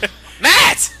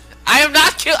 Matt!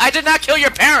 I did not kill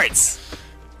your parents!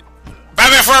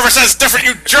 Batman Forever says different,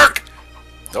 you jerk!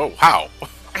 Oh, how?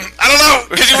 I don't know,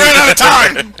 because you ran out of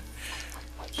time!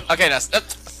 Okay, now...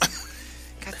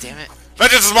 God damn it.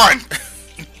 Vengeance is mine!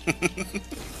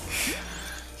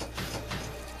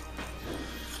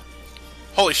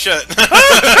 Holy shit.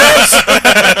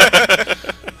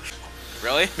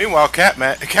 Really? Meanwhile,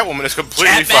 Catwoman is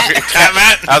completely Cat-Matt? fucking...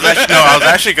 Cat-Matt? I was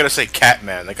actually gonna say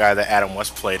Catman, the guy that Adam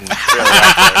West played in Trailer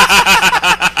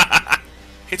After.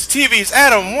 It's TV's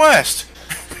Adam West!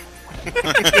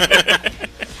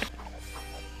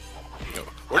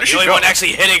 Where did she the only go? one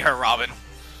actually hitting her, Robin.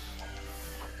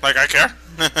 Like, I care?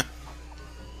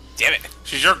 Damn it.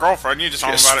 She's your girlfriend, you just She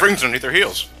talking has about springs underneath her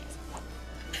heels.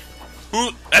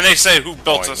 it. And they say, who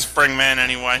built Boing. a spring man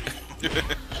anyway?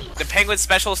 The Penguin's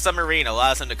special submarine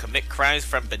allows him to commit crimes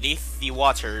from beneath the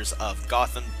waters of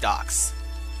Gotham docks.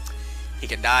 He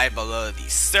can dive below the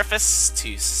surface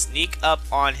to sneak up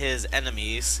on his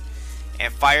enemies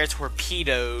and fire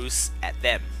torpedoes at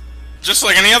them. Just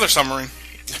like any other submarine.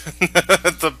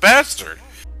 The bastard!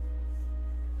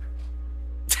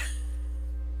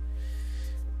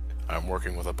 I'm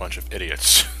working with a bunch of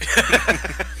idiots.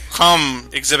 Come,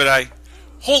 Exhibit A.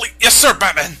 Holy... Yes, sir,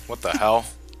 Batman! What the hell?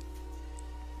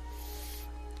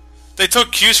 They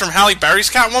took cues from Halle Berry's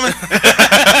Catwoman?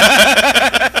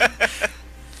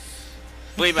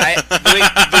 Believe me,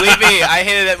 I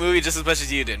hated that movie just as much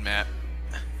as you did, Matt.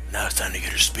 Now it's time to get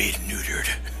her spayed and neutered.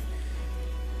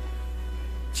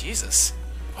 Jesus.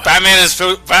 Batman is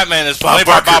played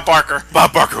by Bob Barker.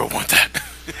 Bob Barker would want that.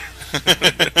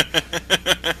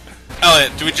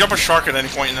 Elliot, do we jump a shark at any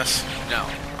point in this? No.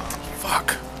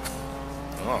 Fuck.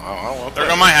 Oh, There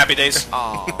go my happy days.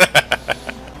 Oh.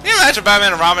 Can you imagine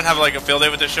Batman and Robin have like a field day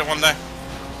with this shit one day?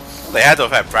 They had to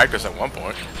have had practice at one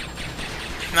point.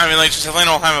 No, I mean like just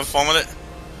Elena all having fun with it.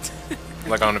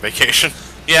 Like on a vacation.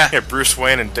 Yeah. Yeah, Bruce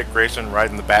Wayne and Dick Grayson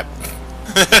riding the bat.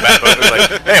 Batboat was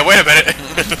like, hey, wait a minute.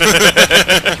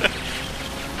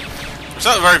 There's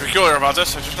something very peculiar about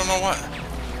this. I just don't know what.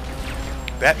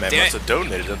 Batman must have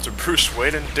donated them to Bruce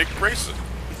Wayne and Dick Grayson.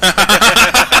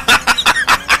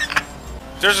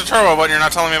 There's a turbo button you're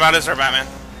not telling me about, is there, Batman?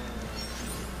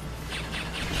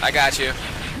 I got you.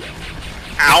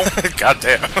 Ow. God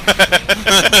damn.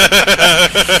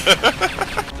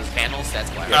 Those panels, that's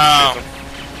why. Oh.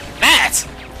 Matt!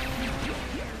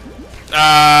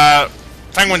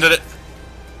 Penguin did it.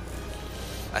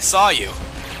 I saw you.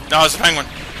 No, it's the Penguin.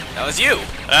 That was you.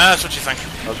 That's what you think.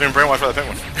 I was being brainwashed by the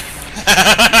Penguin.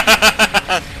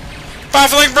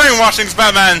 Baffling brainwashings,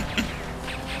 Batman!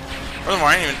 Furthermore,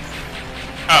 I ain't even...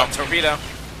 Oh. Torpedo.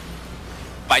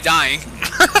 By dying.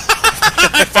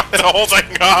 I fucked the whole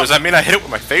thing up. Does that mean I hit it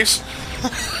with my face?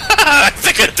 I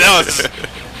think it does.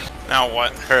 Now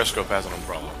what? Periscope has an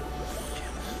umbrella.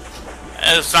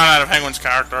 It's not out of Penguin's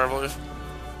character, I believe.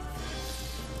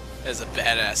 It's a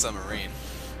badass submarine.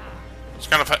 It's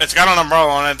got an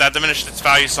umbrella on it that diminished its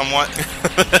value somewhat.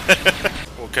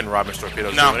 Well, can Robin's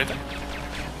torpedoes No. do anything?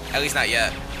 At least not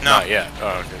yet. No. Not yet.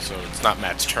 Oh, okay, so it's not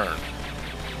Matt's turn.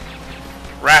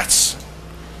 Rats.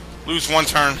 Lose one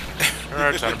turn.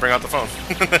 Alright, time to bring out the phone.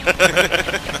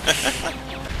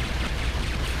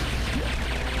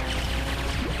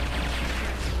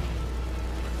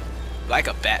 Like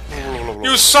a Batman.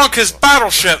 You sunk his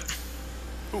battleship!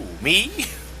 Who, me?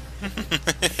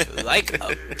 like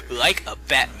a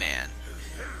Batman.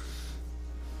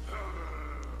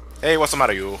 Hey, what's the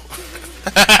matter, you?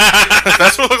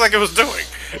 That's what it looked like it was doing.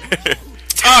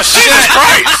 Oh, Jesus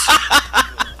Christ!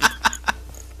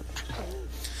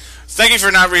 Thank you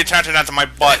for not reattaching that to my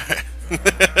butt.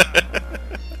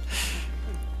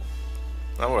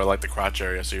 I would have liked the crotch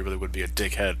area, so you really would be a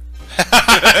dickhead.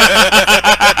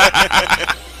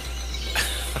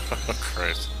 Oh,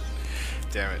 Christ.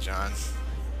 Damn it, John.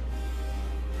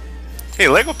 Hey,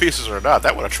 Lego pieces or not,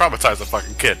 that would have traumatized the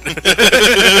fucking kid.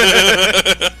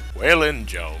 Waylon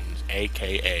Jones,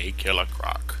 a.k.a. Killer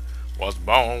Croc, was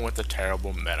born with a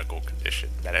terrible medical condition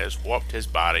that has warped his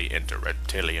body into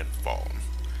reptilian form.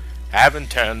 Having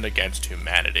turned against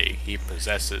humanity, he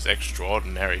possesses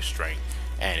extraordinary strength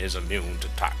and is immune to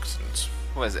toxins.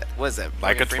 What is it? What is that?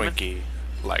 Like a Morgan Twinkie,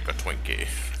 like a Twinkie.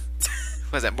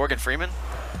 What is that? Morgan Freeman?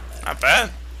 Not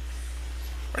bad.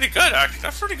 Pretty good, actually.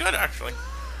 That's pretty good, actually.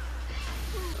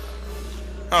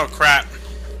 Oh, crap.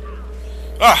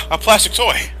 Ah, a plastic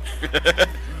toy.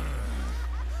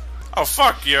 Oh,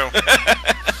 fuck you.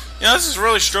 You know, this is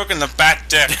really stroking the bat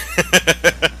dick.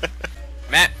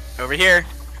 Matt, over here.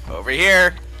 Over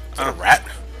here. Is that a rat?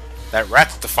 That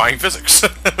rat's defying physics.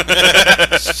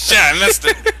 Shit, I missed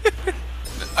it.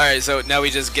 Alright, so now we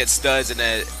just get studs and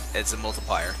then it's a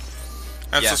multiplier.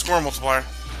 That's Yeah. the score multiplier.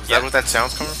 Is that what that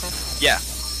sound's coming from? Yeah.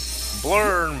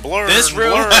 Blurn, blurn, This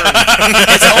room- blurn.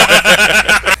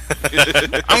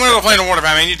 I'm gonna go play in the water,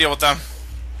 Batman. You deal with them.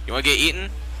 You wanna get eaten?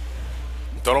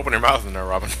 Don't open your mouth in there,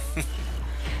 Robin.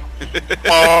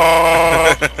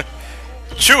 Oh.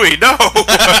 Chewie, no!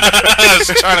 I was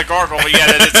trying to gargle, but yeah,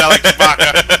 that did sound like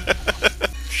Chewbacca.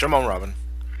 Shimon, Robin.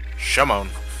 Shimon.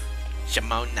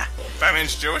 Shimona.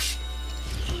 Batman's Jewish.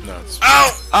 No, it's...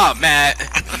 Oh! Oh, Matt.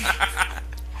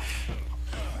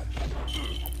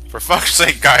 For fuck's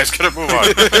sake, guys, gotta move on.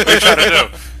 What are you trying to do?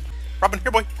 Robin,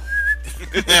 here, boy.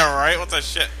 Yeah, right? What the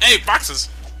shit? Hey, boxes!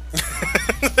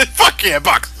 Fuck yeah,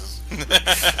 boxes! Too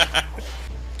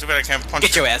bad I can't punch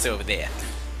Get you. your ass over there.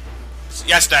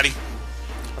 Yes, Daddy.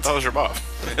 I thought it was your mom.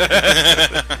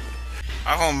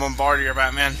 I'll call him Bombardier,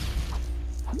 Batman.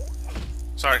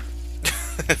 Sorry.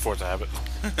 Force a habit.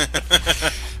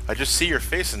 I just see your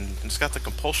face and it's got the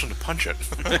compulsion to punch it.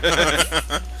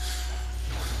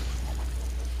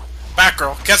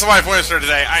 Batgirl. Cancel my appointment for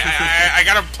today. I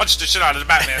gotta punch the shit out of the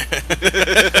Batman.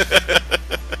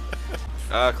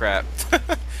 Oh, crap.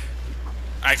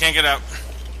 I can't get out.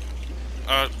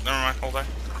 Never mind. Hold on.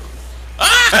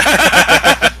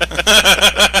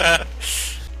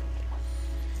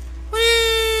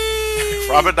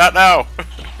 Robin, not now.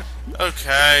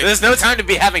 Okay. There's no time to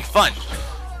be having fun.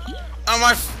 For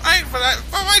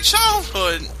my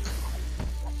childhood.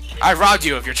 I robbed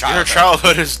you of your childhood. Your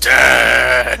childhood is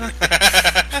dead.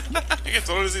 I guess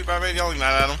what is he, Batman yelling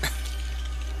that at him?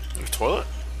 toilet?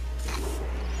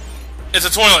 It's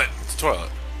a toilet. It's a toilet.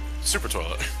 Super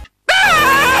toilet.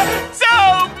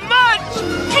 So much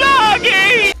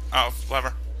clogging! Oh,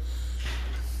 lever.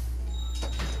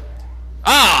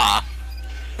 Ah!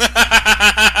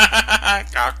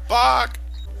 Cockblock.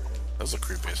 That was a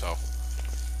creepy as hell.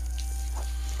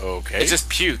 Okay. It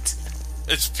just puked.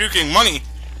 It's puking money.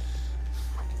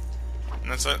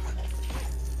 And that's it.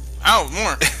 Ow,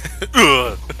 more.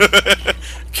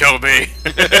 Kill me.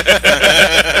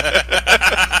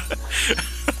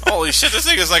 Holy shit, this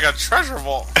thing is like a treasure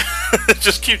vault.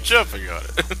 Just keep jumping on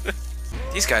it.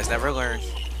 These guys never learn.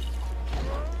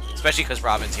 Especially because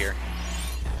Robin's here.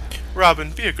 Robin,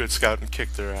 be a good scout and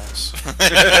kick their ass. Well,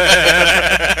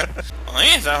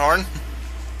 it ain't that hard.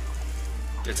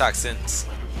 They're toxins.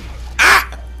 Ah!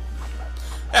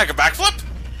 Yeah, I can backflip.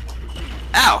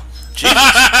 Ow!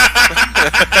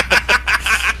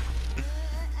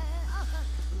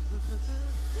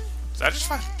 Is that just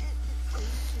fine?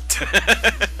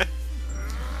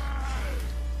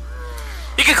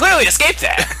 You can clearly escape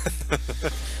that!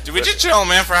 Did we just chill,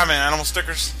 man, for having animal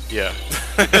stickers? Yeah.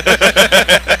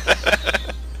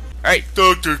 Alright.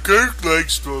 Dr. Kirk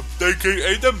Langstrom,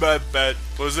 aka the Bat-Bat,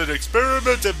 was an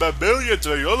experiment in mammalian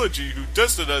biology who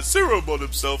tested a serum on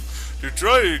himself to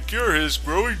try and cure his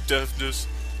growing deafness.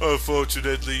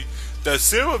 Unfortunately, the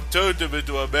serum turned him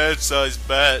into a man-sized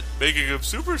bat, making him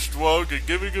super strong and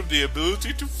giving him the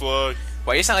ability to fly.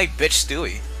 Why you sound like Bitch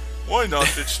Stewie? Why not,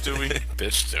 bitch Stewie?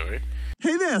 Bitch, Stewie.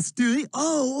 Hey there, Stewie.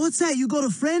 Oh, what's that? You got a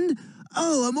friend?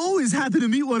 Oh, I'm always happy to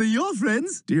meet one of your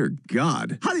friends. Dear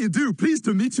God. How do you do? Pleased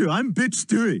to meet you. I'm Bitch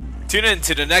Stewie. Tune in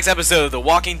to the next episode of The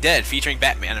Walking Dead featuring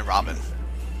Batman and Robin.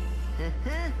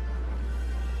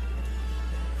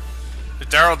 If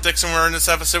Daryl Dixon were in this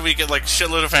episode, we get like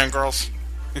shitload of fangirls.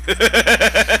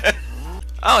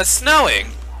 Oh, it's snowing.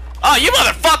 Oh, you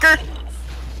motherfucker!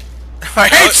 I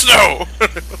hate snow!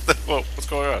 Whoa, what's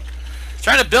going on?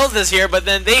 Trying to build this here, but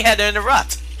then they had to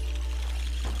interrupt.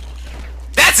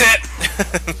 That's it!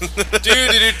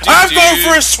 I'm going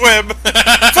for a swim!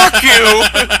 Fuck you!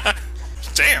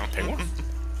 Damn, penguin.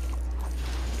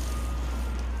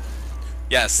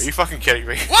 Yes. Are you fucking kidding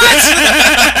me? What?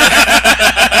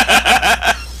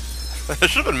 It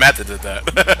should have been Matt that did that.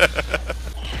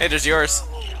 Hey, there's yours.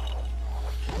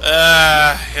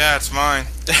 Yeah, it's mine.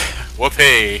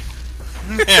 Whoopee.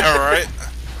 Yeah, right.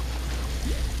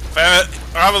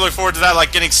 I would look forward to that,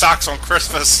 like getting socks on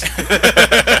Christmas.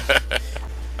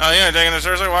 Oh yeah, dang it,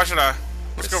 seriously, why should I?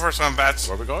 Let's go for a swim, bats.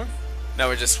 Where are we going? No,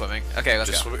 we're just swimming. Okay, let's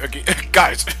go. Swimming. Okay.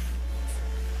 Guys.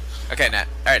 Okay, Nat.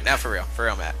 Alright, now for real,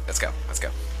 Matt. Let's go. Let's go.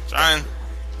 Trying.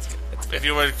 If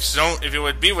you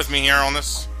would be with me here on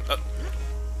this.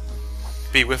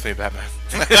 Be with me, Batman.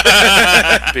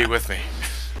 Be with me.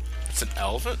 It's an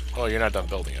elephant? Oh, you're not done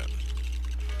building it.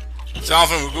 It's an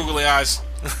elephant with googly eyes.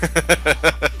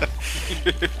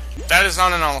 That is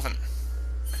not an elephant.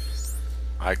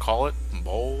 I call it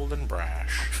bold and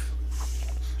brash.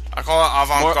 I call it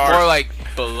avant-garde. More like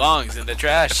belongs in the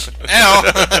trash. Ew.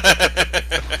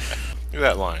 Look at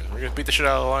that lion. We're gonna beat the shit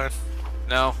out of the lion?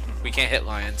 No, we can't hit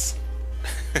lions.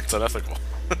 It's unethical.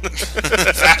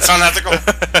 That's unethical.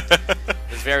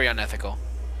 It's very unethical.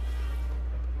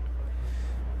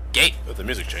 Gate. But the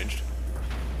music changed.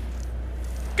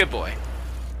 Good boy.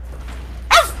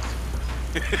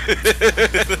 Did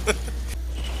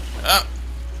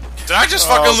I just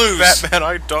fucking lose? Batman,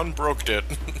 I done broke it.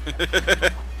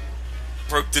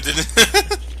 Broke it.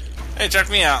 Hey, check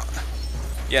me out.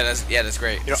 Yeah, that's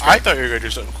great. You know, I thought you were gonna do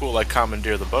something cool like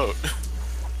commandeer the boat.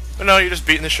 But no, you're just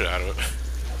beating the shit out of it.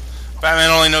 Batman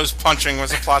only knows punching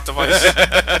was a plot device.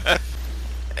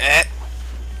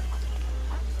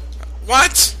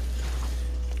 What?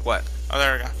 What? Oh,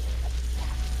 there we go.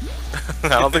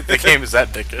 I don't think the game is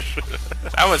that dickish.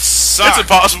 That would suck. It's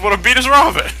impossible to beat as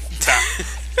Robin.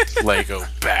 Lego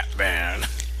Batman.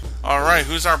 Alright,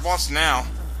 who's our boss now?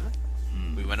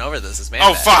 We went over this. It's man.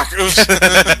 Oh, fuck. Oops.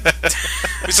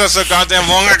 We said so goddamn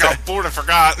long, I got bored and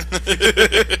forgot.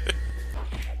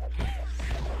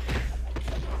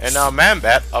 And now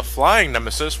Man-Bat, a flying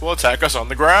nemesis, will attack us on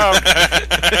the ground.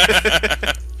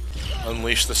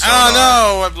 Unleash the sun. Oh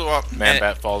no, I blew up.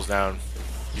 Man-Bat falls down.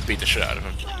 You beat the shit out of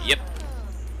him. Yep.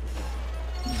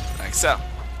 Like so.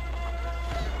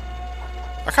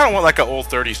 I kind of want like an old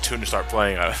 30s tune to start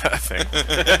playing out of that thing.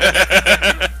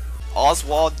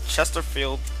 Oswald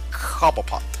Chesterfield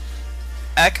Cobblepot.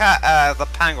 Aka the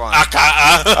penguin.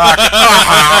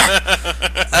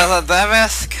 The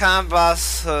Davis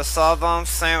canvas who seldom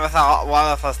seen without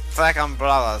one of his thick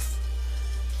umbrellas.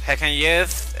 He can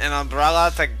use an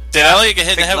umbrella to Did Elliot get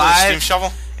hit in the head with a steam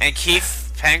shovel? and keep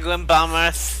penguin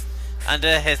bombers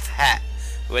under his hat,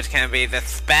 which can be the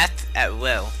spat at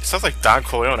will. It sounds like Don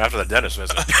Corleone after the dentist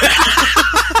visit.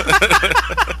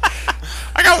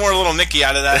 I got more little Nicky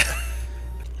out of that.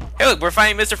 Hey look, we're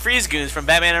finding Mr. Freeze Goons from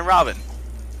Batman and Robin.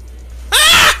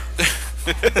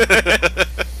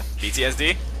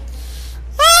 PTSD?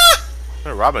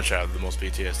 Robin should have the most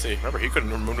PTSD. Remember, he couldn't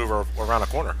maneuver around a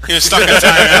corner. He was stuck in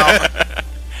timeout.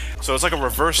 So it's like a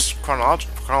reverse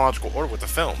chronological order with the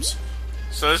films.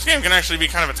 So this game can actually be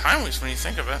kind of a time waste when you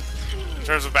think of it. In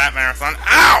terms of Bat-Marathon.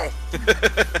 Ow!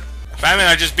 Batman,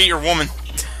 I just beat your woman.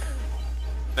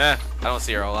 I don't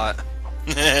see her a lot.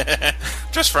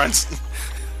 Just friends.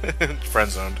 Friend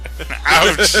zoned.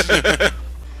 Ouch!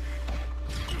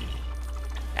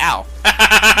 Ow.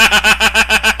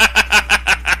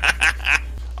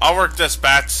 I'll work this,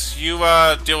 Bats. You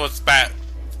deal with Bat,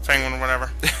 Penguin,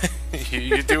 whatever.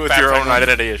 you deal with your own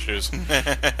identity issues. You're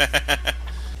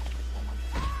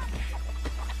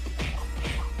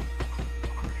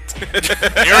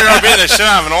gonna beat the shit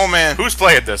out of an old man. Who's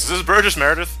playing this? Is this Burgess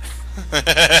Meredith?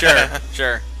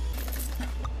 Sure.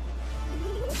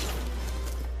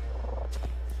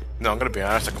 No, I'm gonna be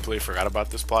honest, I completely forgot about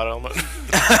this plot element.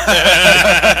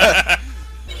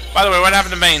 By the way, what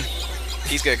happened to Bane?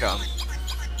 He's gonna come.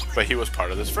 But he was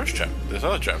part of this first chapter, this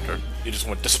other chapter. He just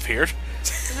disappeared.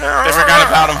 They forgot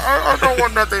about him. I don't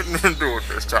want nothing to do with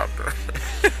this chapter.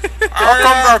 I'll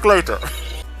come back later.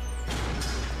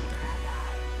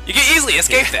 You can easily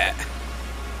escape that.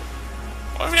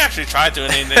 What if we actually tried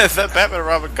doing anything? That Batman and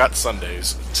Robin got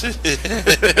Sundays.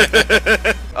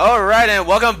 Alright, and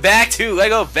welcome back to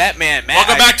Lego Batman. Matt,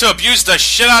 Welcome back to abuse the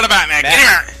shit out of Batman. Matt, Get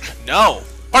here! No.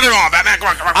 What do you want, Batman? Come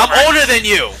on. I'm older than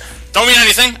you. Don't mean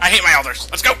anything. I hate my elders.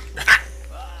 Let's go.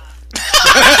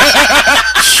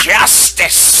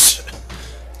 Justice!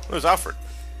 Where's Alfred?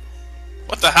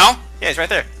 What the hell? Yeah, he's right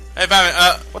there. Hey,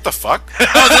 Batman. What the fuck?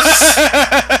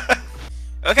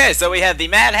 Okay, so we have the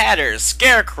Mad Hatter,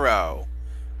 Scarecrow,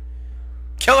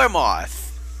 Killer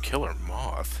Moth. Killer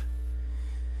Moth?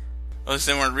 At least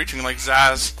they weren't reaching like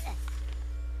Zaz.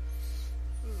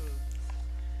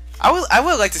 I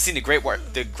would like to see the Great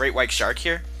White Shark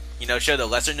here. You know, show the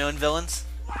lesser known villains.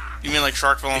 You mean like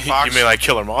Sharkville and Fox? You mean like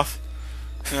Killer Moth?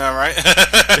 Yeah, right?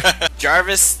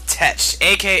 Jarvis Tetch,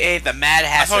 a.k.a. the Mad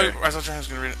Hatter. I thought I was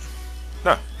going to read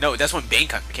it. No, that's when Bane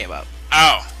came up.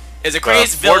 Oh. Is a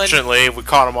crazed villain. Fortunately, we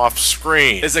caught him off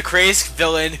screen. Is a crazed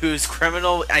villain whose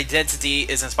criminal identity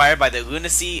is inspired by the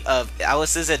lunacy of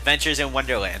Alice's adventures in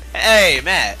Wonderland. Hey,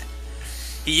 Matt.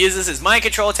 He uses his mind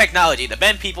control technology to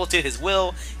bend people to his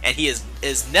will, and he is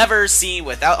never seen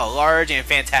without a large and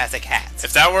fantastic hat.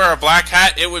 If that were a black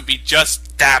hat, it would be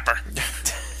just dapper.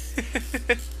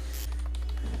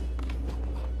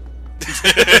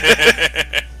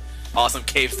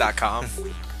 AwesomeCapes.com.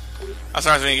 I'm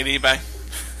sorry, I was thinking eBay.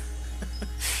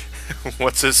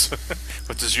 What's his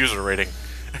user rating?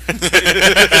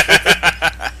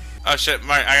 Oh shit,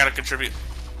 I gotta contribute.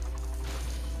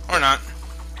 Or not.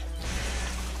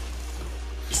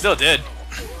 He still did.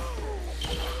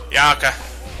 Yeah, okay.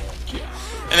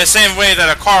 In the same way that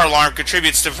a car alarm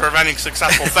contributes to preventing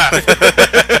successful theft.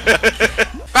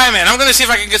 Batman, I'm gonna see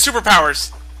if I can get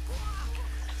superpowers.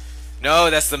 No,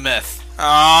 that's the myth.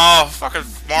 Oh, fucking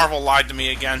Marvel lied to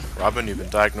me again. Robin, you've been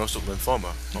diagnosed with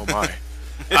lymphoma. Oh my.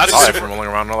 That's Sorry for rolling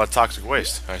around all that toxic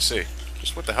waste. I see.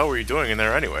 Just what the hell were you doing in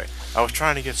there anyway? I was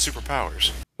trying to get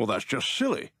superpowers. Well, that's just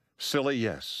silly. Silly,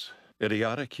 yes.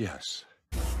 Idiotic, yes.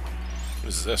 What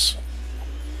is this?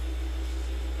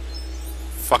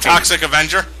 Fucking Toxic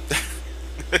Avenger.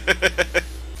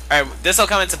 Alright, this will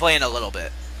come into play in a little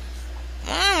bit.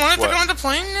 Why don't they go into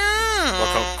play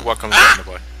now? What comes into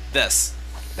play? This.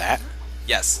 That?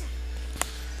 Yes.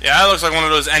 Yeah, that looks like one of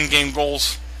those endgame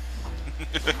goals.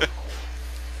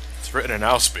 It's written in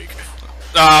Owlspeak.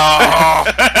 Oh!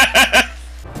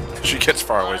 She gets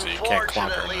far away so you can't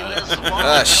clonk her.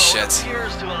 Ah, shit.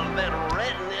 Appears to have been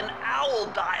written in owl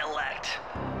dialect.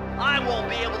 I won't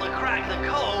be able to crack the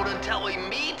code until we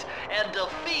meet and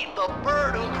defeat the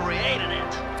bird who created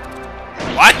it.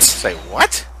 What? Say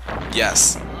what?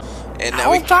 Yes. And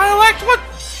now Owl dialect? What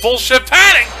bullshit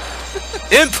padding?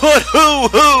 input who.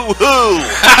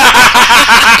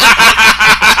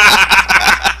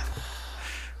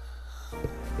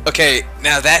 Okay,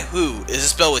 now that who, is it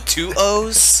spelled with 2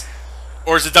 O's?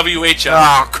 Or is it WHO?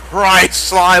 Oh, Christ,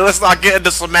 Sly, let's not get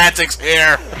into semantics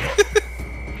here.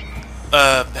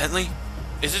 Bentley?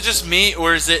 Is it just me,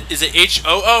 or is it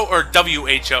HOO or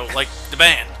WHO, like the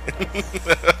band?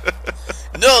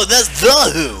 No, that's the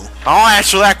who. I'll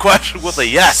answer that question with a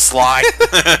yes, Sly.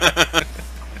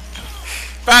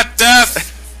 Bat death!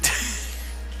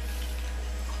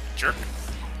 Jerk.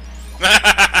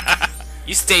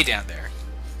 You stay down there.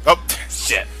 Oh,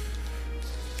 Shit.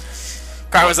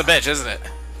 Karma's a bitch, isn't it?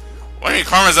 What do you mean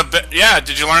Karma's a bit? Yeah,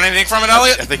 did you learn anything from it,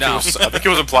 Elliot? I think it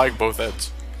was implying both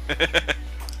ends.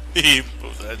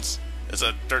 Both ends. It's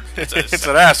a dirt. It's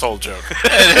an asshole joke.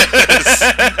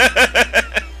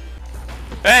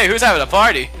 Hey, who's having a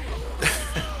party?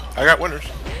 I got winners.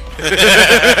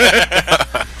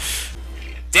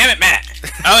 Damn it, Matt.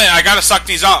 Elliot, I gotta suck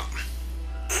these up.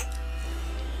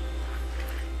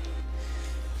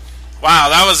 Wow,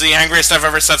 that was the angriest I've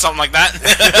ever said something like that.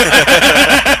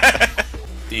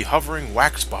 The hovering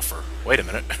wax buffer. Wait a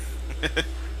minute.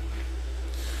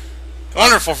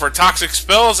 Wonderful for toxic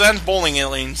spills and bowling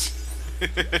aliens.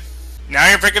 Now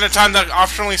you're picking a time to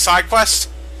optionally side quest?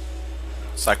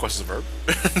 Side quest is a verb.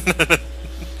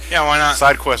 Yeah, why not?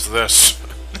 Side quest this.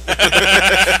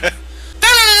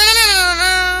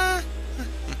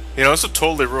 You know, this would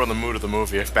totally ruin the mood of the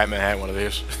movie if Batman had one of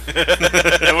these.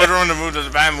 It would ruin the mood of the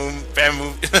bad mood.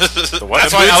 The what?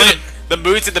 That's why Elliot... The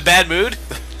mood's in the bad mood?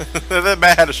 The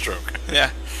man had a stroke.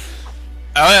 Yeah.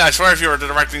 Elliot, I swear if you were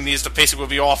directing these, the pacing would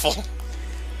be awful.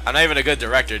 I'm not even a good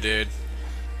director, dude.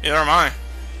 Neither am I.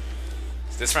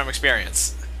 This from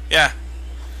experience. Yeah.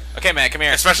 Okay, man, come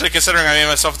here. Especially considering I made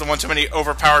myself the one too many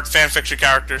overpowered fanfiction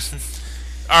characters.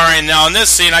 Alright, now in this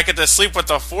scene, I get to sleep with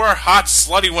the 4 hot,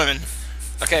 slutty women.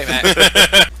 Okay, Matt.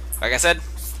 Like I said,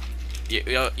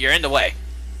 you're in the way.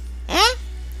 Hmm?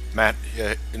 Matt,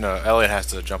 yeah, you know, Elliot has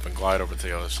to jump and glide over to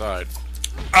the other side.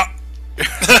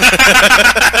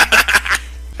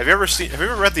 Have you ever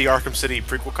read the Arkham City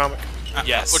prequel comic?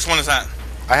 Yes. Which one is that?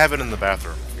 I have it in the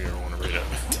bathroom if you ever want to read it.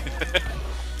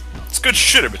 It's good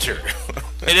shitter material.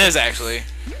 It is, actually.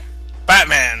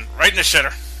 Batman, right in the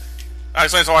shitter. That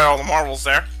explains why all the Marvel's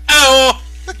there. Oh!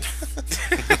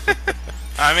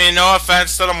 I mean, no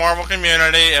offense to the Marvel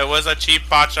community, it was a cheap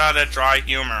potshot at dry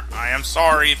humor. I am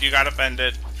sorry if you got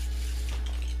offended.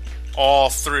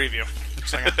 All 3 of you.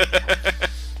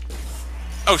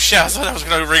 Oh shit, I thought that was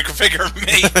going to reconfigure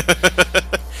me.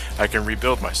 I can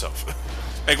rebuild myself.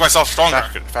 Make myself stronger.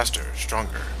 Faster,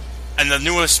 stronger. And the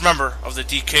newest member of the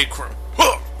DK crew.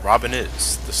 Robin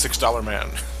is the $6 man.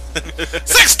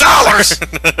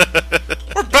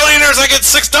 $6?! We're billionaires, I get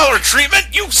 $6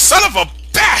 treatment? You son of a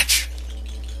batch!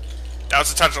 That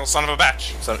was intentional, son of a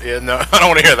batch. So, yeah, no, I don't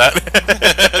want to hear that.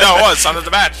 No, it was, son of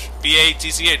the batch.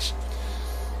 B-A-T-C-H.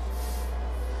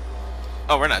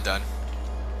 Oh, we're not done.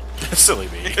 Silly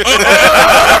me.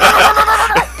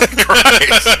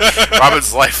 Christ.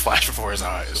 Robin's life flashed before his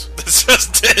eyes. This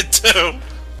just did, too.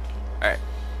 Alright.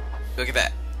 Look at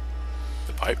that.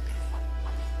 The pipe.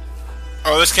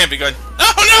 Oh, this can't be good.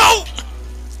 Oh, no!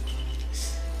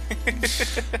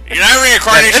 You're not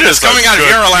reincarnation is coming out of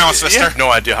your allowance, mister. You have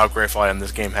no idea how grateful I am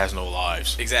this game has no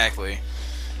lives. Exactly.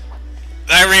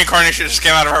 That reincarnation just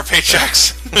came out of our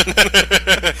paychecks.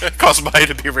 It costs money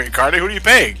to be reincarnated. Who are you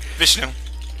paying? Vishnu.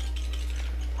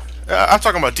 I'm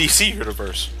talking about DC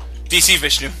Universe. DC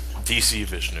Vishnu. DC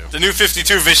Vishnu. The new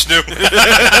 52 Vishnu.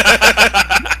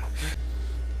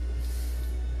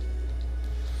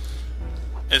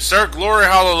 Insert glory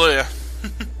hallelujah.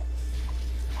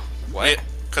 What?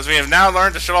 Because we have now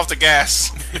learned to shut off the gas.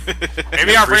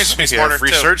 Maybe our brains will be smarter too.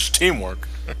 Research teamwork.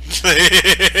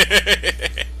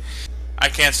 I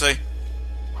can't see.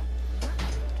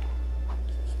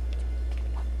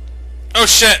 Oh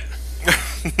shit!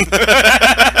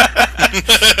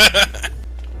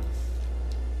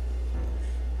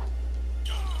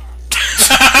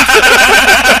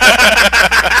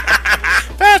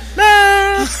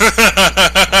 Batman!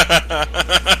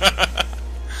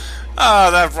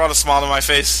 Oh, that brought a smile to my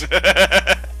face.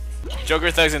 Joker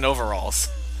thugs in overalls.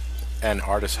 And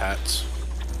artist hats.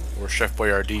 Or Chef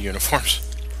Boyardee uniforms.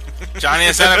 Johnny,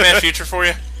 is that a bad future for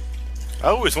you? I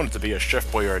always wanted to be a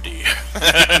Chef Boyardee.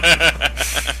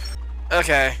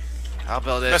 Okay. I'll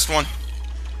build it. Best one.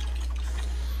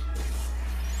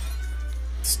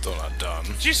 Still not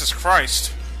done. Jesus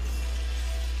Christ.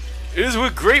 It is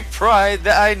with great pride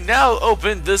that I now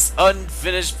open this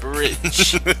unfinished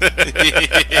bridge.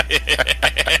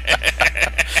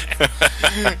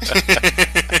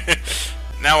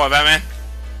 Now what, Batman?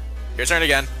 Your turn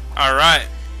again. All right.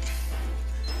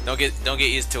 Don't get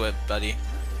used to it, buddy.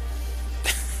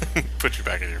 Put you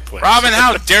back in your place. Robin,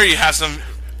 how dare you have some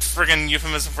friggin'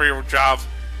 euphemism for your job?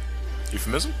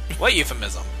 Euphemism? What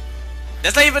euphemism?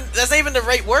 That's not even the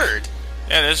right word.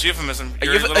 Yeah, there's euphemism. A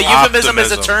euphemism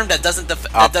is a term that doesn't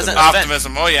offend.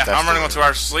 Optimism. Oh yeah, That's I'm running the on 2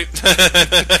 hours of sleep.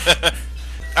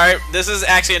 All right, this is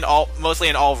actually mostly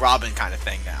an all Robin kind of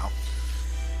thing now.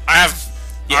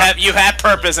 You have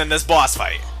purpose in this boss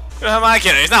fight. Who am I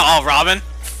kidding? He's not all Robin.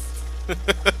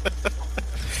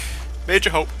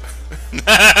 Major hope.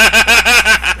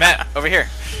 Matt, over here.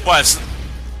 What?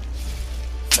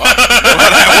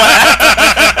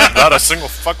 Not a single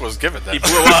fuck was given that. He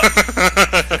blew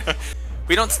up.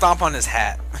 We don't stomp on his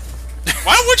hat.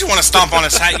 Why would you want to stomp on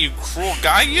his hat, you cruel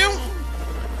guy, you?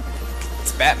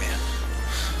 It's Batman.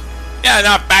 Yeah,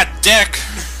 not Bat Dick.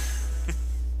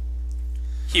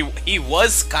 He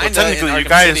was kind of. Technically, you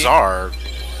guys are.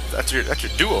 That's your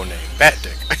duo name, Bat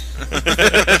Dick.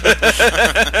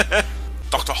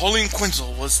 Dr. Holleen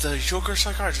Quinzel was the Joker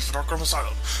psychiatrist at Arkham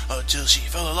Asylum until she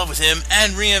fell in love with him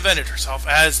and reinvented herself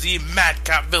as the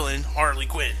madcap villain Harley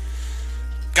Quinn.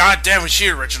 God damn, is she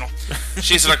original.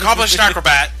 She's an accomplished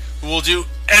acrobat who will do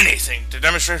anything to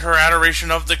demonstrate her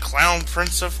adoration of the clown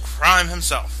prince of crime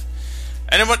himself.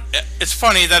 And it's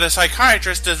funny that a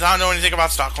psychiatrist does not know anything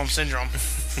about Stockholm Syndrome.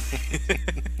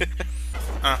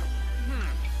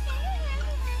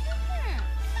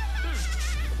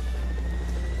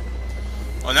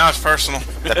 Well, now it's personal.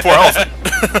 That poor elephant.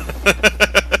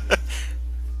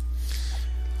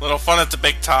 Little fun at the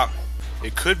big top.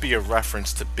 It could be a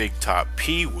reference to Big Top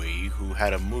Pee-wee, who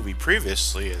had a movie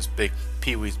previously as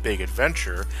Pee-wee's Big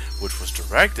Adventure, which was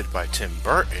directed by Tim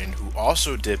Burton, who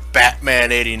also did Batman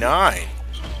 *89.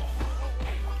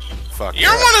 Fuck.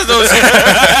 You're one of those.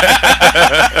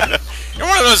 You're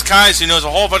one of those guys who knows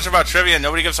a whole bunch about trivia and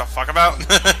nobody gives a fuck about.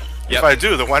 If I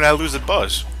do, then why did I lose at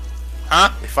Buzz? Huh?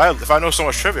 If I know so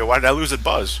much trivia, why did I lose at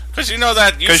Buzz? Because you know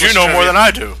that. Because you know more than I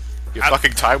do. You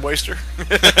fucking time waster.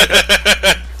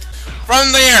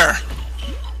 From the air.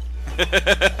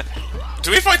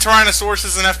 Do we fight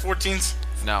Tyrannosauruses in F-14s?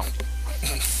 No.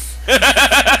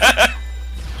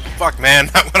 Fuck, man.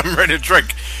 Not when I'm ready to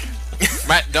drink.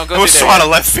 Matt, don't go I was through so there. out of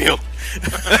left field.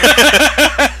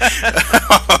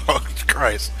 Oh,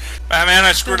 Christ. Batman,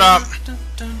 I screwed up.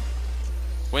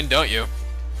 When don't you?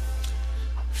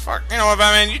 Fuck. You know what,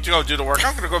 Batman? You go do the work.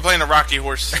 I'm gonna go play in a rocky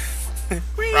horse.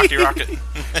 Rocky Rocket.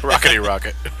 Rockety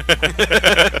Rocket.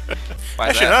 Why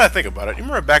Actually, that? now that I think about it, you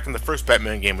remember back in the first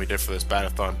Batman game we did for this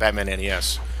Bat-a-thon, Batman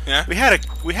NES? Yeah? We had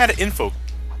an info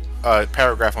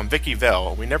paragraph on Vicky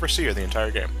Vale. We never see her the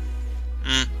entire game.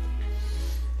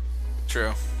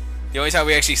 True. The only time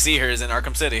we actually see her is in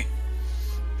Arkham City.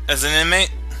 As an inmate?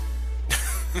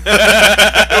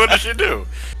 What does she do?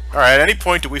 Alright, at any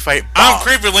point do we fight Bob? I'm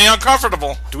creepily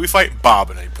uncomfortable. Do we fight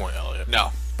Bob at any point, Elliot?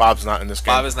 No. Bob's not in this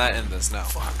game? Bob is not in this, no.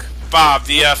 Fuck. Bob,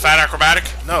 the fat acrobatic?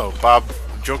 No, Bob,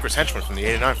 Joker's henchman from the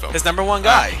 '89 film. His #1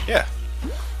 guy. Yeah.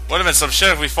 Would have been some shit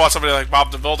if we fought somebody like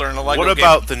Bob the Builder in a Lego What game.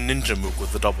 about the ninja move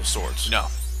with the double swords? No.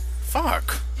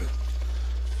 Fuck.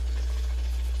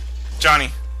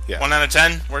 Johnny? Yeah. 1 out of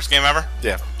 10? Worst game ever?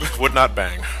 Yeah. Would not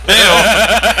bang.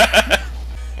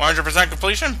 100%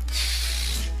 completion?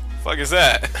 Fuck is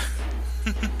that?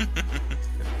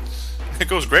 It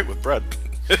goes great with bread.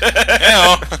 You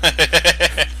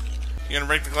gonna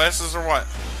break the glasses or what?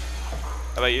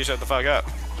 How about you shut the fuck up?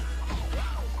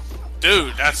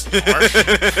 Dude, that's harsh.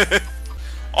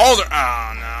 Oh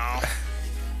no.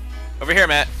 Over here,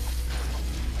 Matt.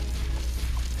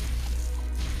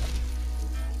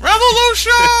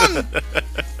 Revolution!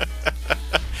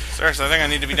 Seriously, I think I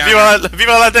need to be down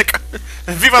Viva la dick!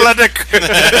 Viva la dick!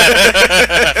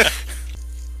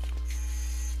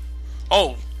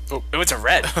 Oh, it's a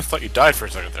red. I thought you died for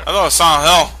a second there. I thought it was Silent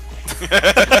Hill.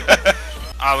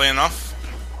 Oddly enough.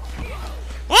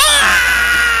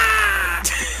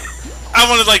 I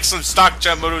wanted like some stock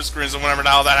jet motor screens and whenever the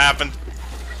hell that happened.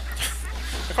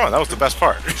 Come on, that was the best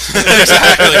part.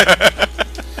 Exactly.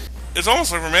 It's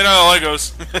almost like we're made out of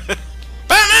Legos.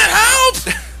 Batman, help!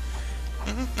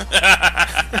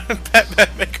 Batman,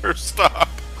 make her stop.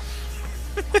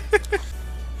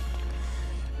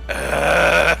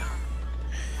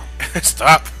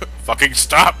 Stop. Fucking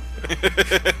stop.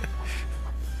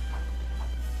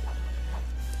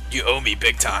 You owe me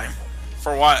big time.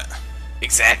 For what?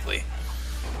 Exactly.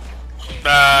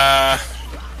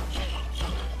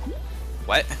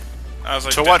 What? I was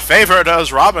like, To what favor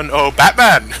does Robin owe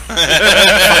Batman?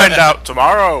 Find out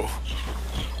tomorrow.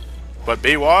 But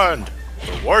be warned,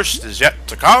 the worst is yet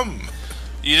to come.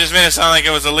 You just made it sound like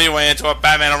it was a leeway into a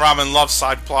Batman and Robin love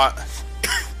side plot.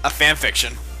 A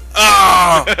fanfiction.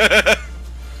 Oh!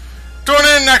 Tune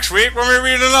in next week when we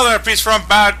read another piece from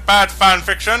Bad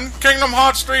Fanfiction, Kingdom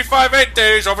Hearts 358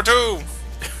 Days Over 2.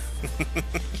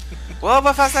 Well,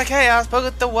 Professor Chaos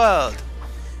pollute the world.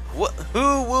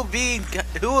 Who will be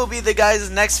the guy's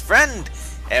next friend?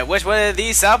 And which one of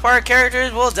these South Park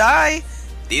characters will die?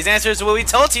 These answers will be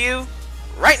told to you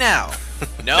right now.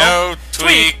 No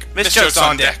tweak, Miss Jokes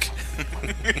on deck.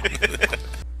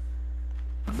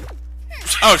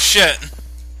 Oh shit.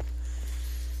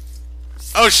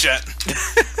 Oh shit.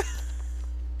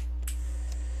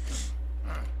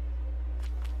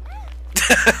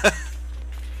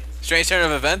 Strange turn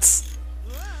of events.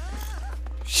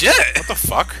 Shit! What the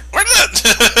fuck? Where did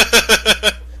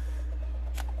it?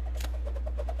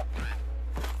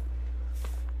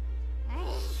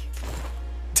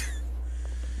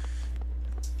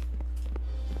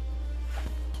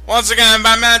 Once again,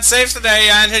 Batman saves the day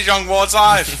and his young ward's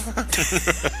life.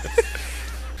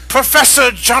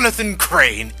 Professor Jonathan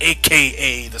Crane,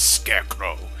 aka the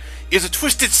Scarecrow, is a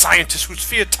twisted scientist whose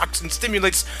fear toxin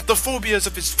stimulates the phobias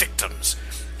of his victims.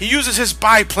 He uses his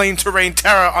biplane to rain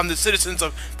terror on the citizens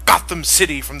of Gotham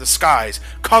City from the skies,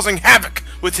 causing havoc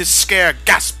with his scare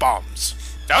gas bombs.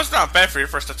 That was not bad for your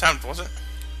first attempt, was it?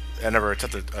 I never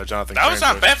attempted Jonathan That Crane. was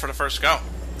not bad for the first go.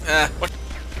 What?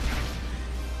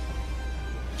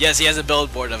 Yes, he has a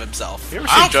billboard of himself. You ever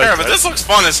I seen don't Judge care, but Dredd? this looks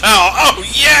fun as hell. Oh,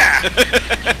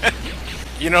 yeah!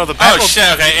 You know, the Oh, shit,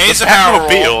 okay. Ace the of power roll.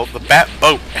 Batmobile, the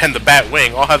Bat-boat, and the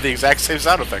Bat-wing all have the exact same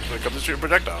sound effect when it comes to shooting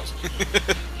projectiles.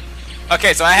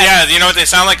 Okay, so I have... Yeah, you know what? They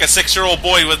sound like a 6-year-old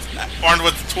boy with armed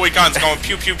with toy guns going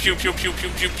pew pew pew pew pew pew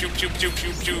pew pew pew pew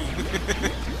pew pew.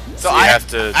 So you have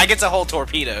to... I get to hold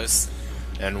torpedoes.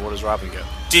 And what does Robin get?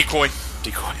 Decoy.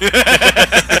 Decoy.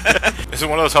 Is it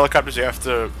one of those helicopters you have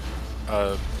to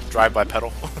drive by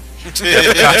pedal?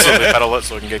 Constantly pedal it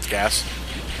so it can get gas.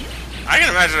 I can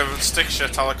imagine a stick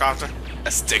shift helicopter.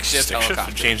 A stick shift Stick shift helicopter.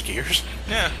 and change gears.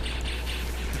 Yeah.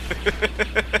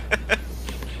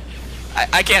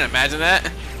 I can't imagine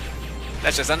that.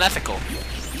 That's just unethical.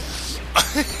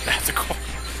 Ethical.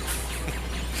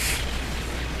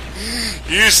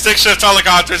 Use stick shift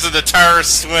helicopters and the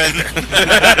terrorists win.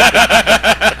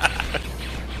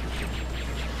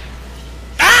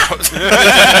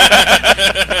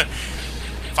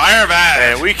 Fire back!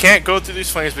 And we can't go through these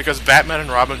flames because Batman and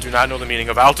Robin do not know the meaning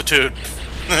of altitude.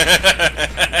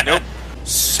 Nope.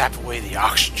 Sap away the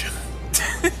oxygen.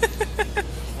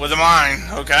 With a mine,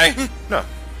 okay? No.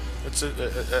 It's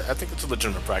I think it's a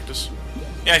legitimate practice.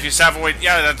 Yeah, if you sap away,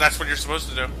 yeah, that's what you're supposed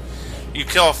to do. You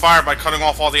kill a fire by cutting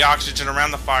off all the oxygen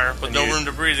around the fire, but And no you- room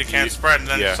to breathe, it can't spread, and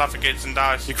then it suffocates and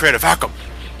dies. You create a vacuum.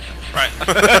 Right.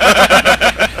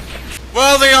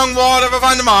 Well, the young ward ever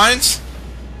find the mines?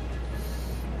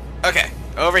 Okay,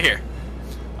 over here.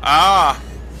 Ah.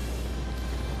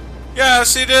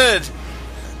 Yes, he did.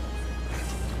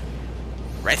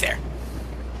 Right there.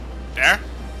 There?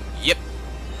 Yep.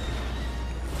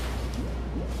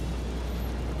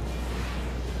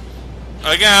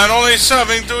 Again, only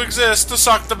serving to exist to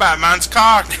suck the Batman's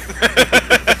cock.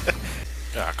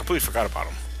 Yeah, I completely forgot about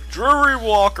him. Drury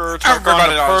Walker took Everybody on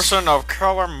the does. person of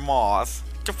Killer Moth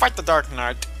to fight the Dark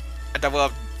Knight and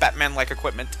develop Batman-like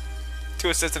equipment to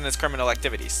assist in his criminal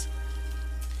activities.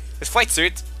 His flight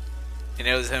suit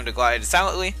enables him to glide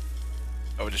silently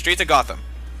over the streets of Gotham.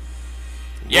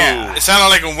 Yeah. It sounded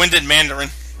like a winded Mandarin.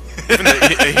 Even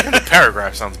the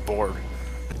paragraph sounds bored.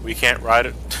 We can't ride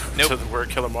it Nope. to where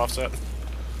Killer Moth's at.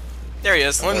 There he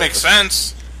is. Wouldn't make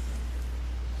sense.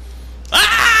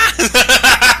 He's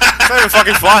not even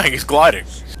fucking flying, he's gliding.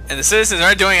 And the citizens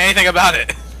aren't doing anything about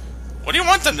it. What do you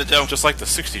want them to do? Just like the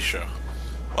 60s show.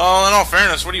 Well, in all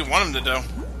fairness, what do you want them to do?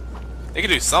 They can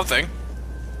do something.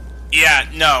 Yeah,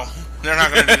 no. They're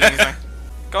not going to do anything.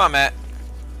 Come on, Matt.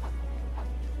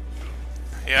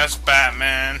 Yes,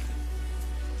 Batman.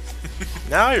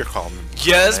 Now you're calling him.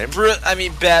 Yes, name.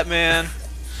 Batman.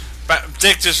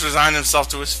 Dick just resigned himself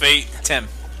to his fate. Tim.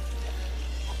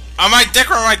 Am I Dick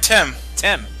or am I Tim?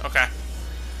 Tim. Okay.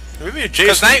 Maybe a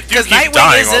Jason. Night- You 'cause keep Nightwing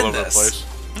dying is all in over this. the place.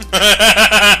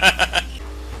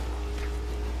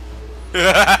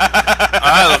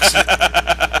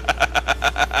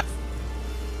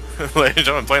 Ladies and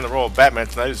gentlemen, playing the role of Batman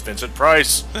tonight is Vincent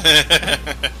Price.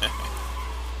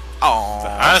 Oh.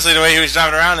 Honestly, the way he was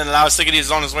driving around, and I was thinking he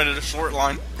was on his way to the short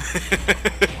line.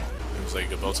 Looks like he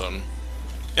could build something.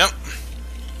 Yep.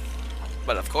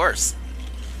 But of course.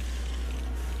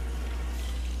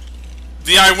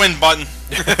 The I win button.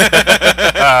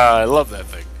 I love that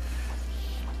thing.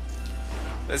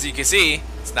 As you can see,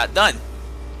 it's not done.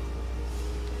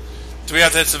 Do we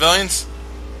have to hit civilians?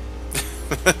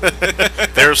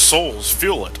 Their souls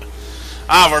fuel it.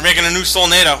 Ah, we're making a new Soul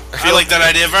NATO. I like that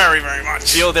idea very, very much.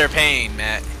 Feel their pain,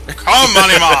 Matt. Come,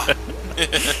 Money Ma!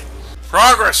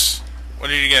 Progress! What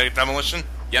did you get? Demolition?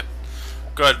 Yep.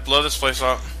 Good. Blow this place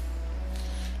up.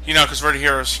 You know, because we're the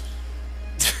heroes.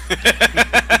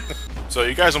 So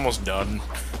you guys almost done.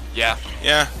 Yeah.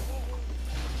 Yeah.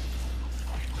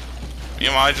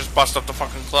 Meanwhile, I just bust up the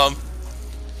fucking club.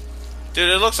 Dude,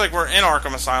 it looks like we're in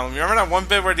Arkham Asylum. You remember that one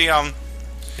bit where the,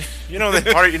 You know they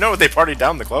party. You know what they party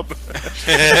down the club.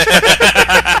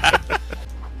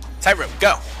 Tightrope,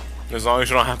 go. As long as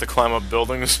you don't have to climb up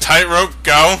buildings. tightrope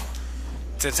go?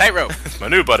 To the tightrope. It's my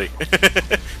new buddy.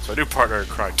 It's my new partner in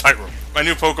crime. Tightrope. My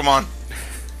new Pokemon.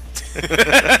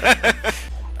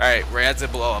 Alright, we're going to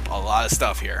blow up a lot of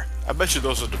stuff here. I bet you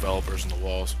those are developers in the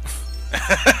walls.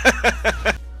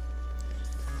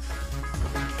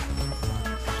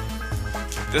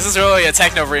 This is really a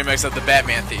techno remix of the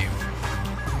Batman theme.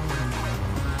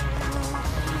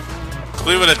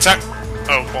 Complete with a tech.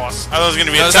 Oh, boss. I thought it was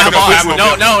gonna be No, a it's not a techno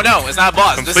boss. Batmobile. No, it's not a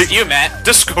boss. This is you, Matt.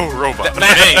 Disco robot.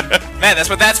 Matt, that's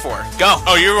what that's for. Go.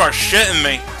 Oh, you are shitting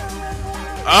me.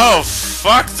 Oh,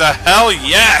 fuck the hell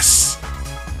yes.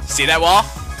 See that wall?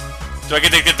 Do I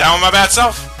get to get down with my bad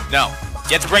self? No.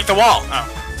 You have to break the wall.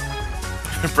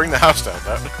 Oh. Bring the house down,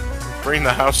 Matt. Bring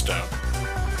the house down.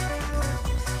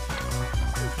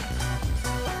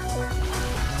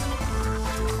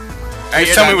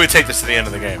 Please tell me we take this to the end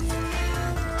of the game.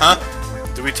 Huh?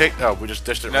 Did we take... Oh, we just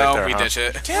dished it No, right there, we huh? ditch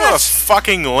it. What a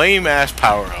fucking lame-ass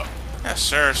power-up. Yeah,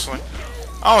 seriously.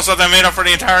 I almost thought that made up for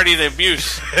the entirety of the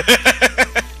abuse.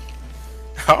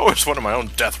 I always wanted my own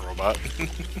death robot.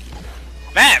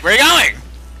 Matt, where are you going?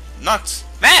 Nuts.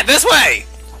 Matt, this way!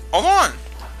 Hold on.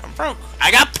 I'm broke.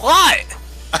 I got plot!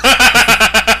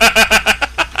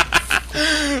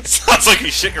 Sounds like you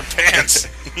shit your pants.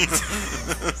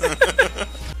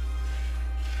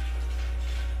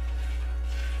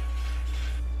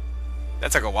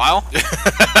 That took a while.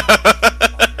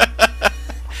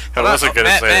 That wasn't gonna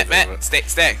say anything, Matt, but-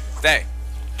 stay.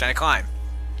 Trying to climb.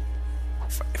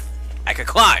 If I could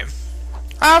climb.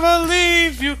 I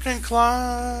believe you can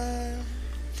climb.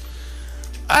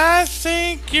 I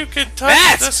think you can touch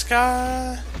Matt! the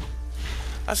sky.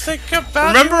 I think about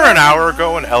Remember you an hour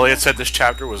ago when Elliot said this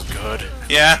chapter was good?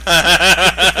 Yeah.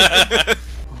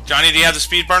 Johnny, do you have the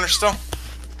speed burner still?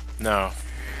 No.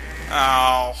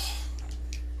 Oh.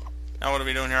 Now what are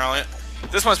we doing here, Elliot?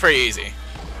 This one's pretty easy.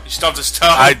 You stubbed his toe.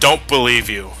 I don't believe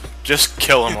you. Just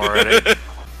kill him already.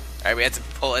 Alright, we have to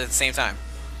pull it at the same time.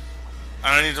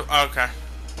 I don't need to. Okay.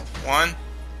 One.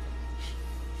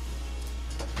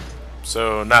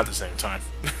 So, not at the same time.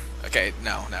 Okay,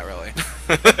 no, not really.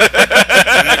 And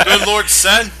the good Lord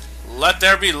said, "Let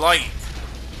there be light."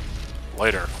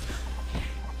 Later.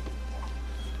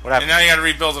 What And happened? now you gotta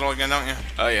rebuild it all again, don't you?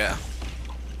 Oh, yeah.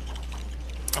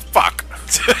 Oh, fuck.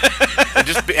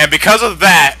 and because of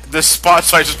that, this spot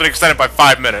size has been extended by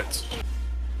 5 minutes.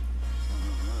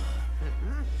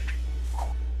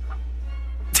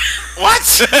 What?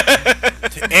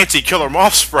 The anti-killer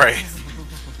moth spray.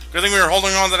 Good thing we were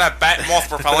holding on to that bat moth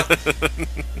propellant.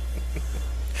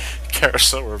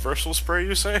 Carousel reversal spray,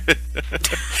 you say?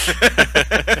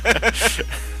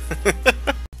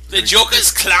 The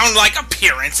Joker's clown-like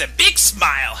appearance and big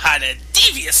smile had a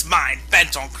devious mind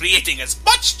bent on creating as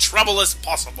much trouble as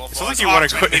possible for It sounds like his you want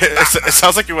to. arch-enemy It Batman.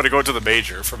 sounds like you want to go to the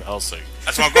Major from Helsing.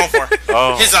 That's what I'm going for.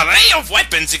 Oh. His array of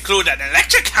weapons include an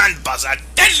electric hand buzzer,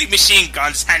 deadly machine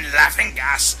guns, and laughing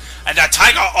gas. And the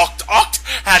Tiger Oct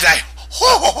had a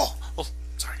Oh,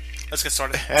 sorry. Let's get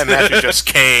started. And Matthew just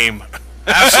came.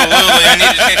 Absolutely, I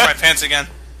need to change my pants again.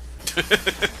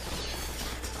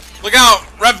 Look out,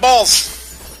 red balls.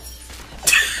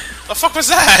 The fuck was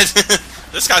that?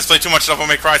 This guy's played too much Devil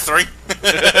May Cry 3.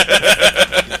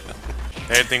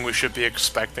 Anything we should be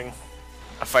expecting?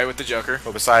 A fight with the Joker.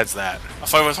 Well, besides that, A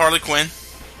fight with Harley Quinn.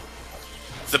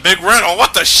 The big riddle,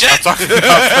 what the shit? I'm talking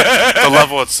about the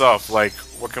level itself. Like,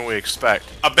 what can we expect?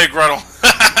 A big riddle.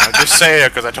 I'm just saying it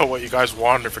because I don't want you guys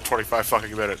wandering for 25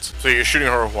 fucking minutes. So you're shooting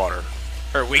her with water.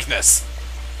 Her weakness.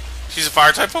 She's a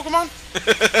fire type Pokemon?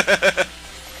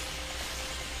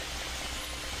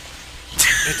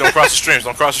 Hey, don't cross the streams.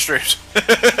 Don't cross the streams.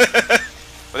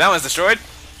 Well, that one's destroyed.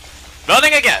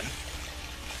 Building again.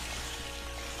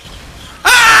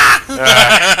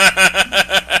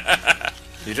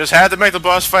 You just had to make the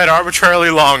boss fight arbitrarily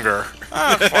longer.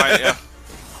 Ah, quite, yeah.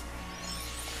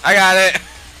 I got it.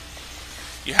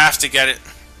 You have to get it.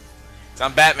 It's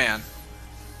on Batman.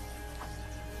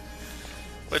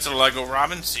 Wait till the Lego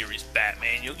Robin series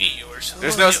Batman, you'll get yours.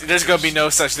 There's gonna be no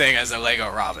such thing as a Lego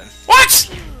Robin. What?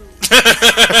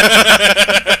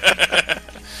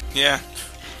 Yeah.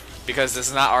 Because this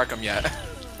is not Arkham yet.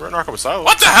 We're in Arkham Asylum.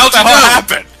 What the hell did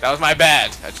happened? That was my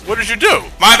bad. What did you do?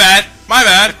 My bad. My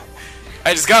bad.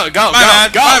 I just go. My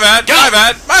bad. Go. My bad. Go. My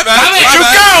bad. My bad. Where'd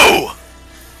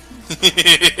My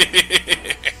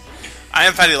bad. I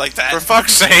am petty like that. For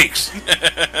fuck's sakes.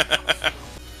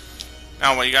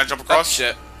 Now what? You gotta jump Oh, across?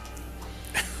 shit.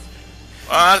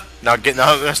 What? Now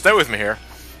stay with me here.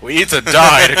 We need to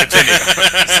die to continue.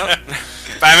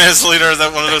 Batman's the leader of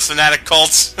one of those fanatic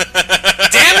cults.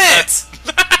 Damn it!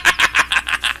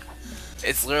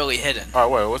 It's literally hidden. Alright,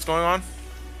 wait, what's going on?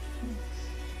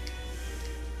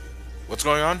 What's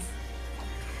going on?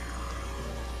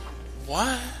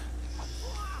 What?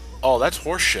 Oh, that's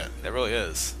horseshit. That really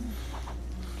is.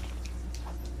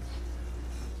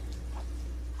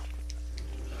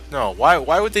 No, why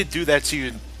would they do that to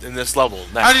you in this level?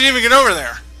 Now, How did you even get over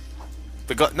there?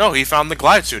 no, he found the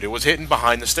glide suit. It was hidden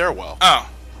behind the stairwell. Oh.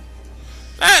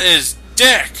 That is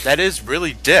dick. That is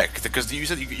really dick, because you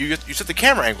said you said the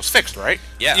camera angle's fixed, right?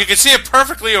 Yeah. You can see it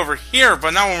perfectly over here,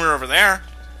 but not when we were over there.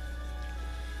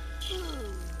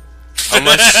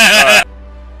 Unless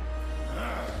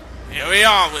Here we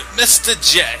are with Mr.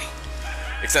 J.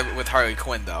 Except with Harley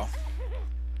Quinn, though.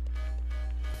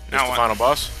 it's the final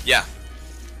boss. Yeah.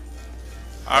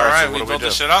 Alright, so what we do we built do?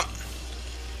 this shit up.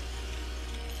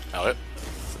 Elliot,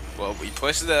 Well, we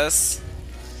push this.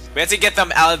 We have to get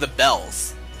them out of the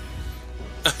bells.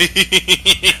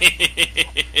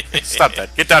 stop that.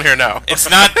 Get down here now. It's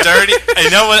not dirty. I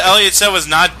know what Elliot said was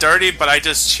not dirty, but I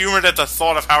just humored at the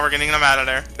thought of how we're getting them out of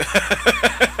there.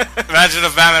 Imagine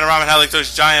if Batman and Robin had like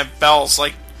those giant bells,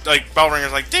 like bell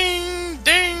ringers, like ding,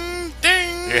 ding,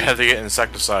 ding. You have to get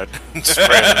insecticide and spray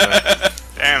it in there.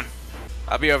 Damn.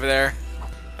 I'll be over there.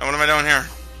 And what am I doing here?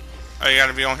 Oh, you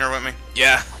gotta be on here with me.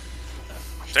 Yeah.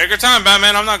 Take your time,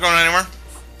 Batman. I'm not going anywhere.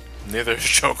 Neither is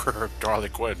Joker or Harley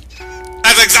Quinn.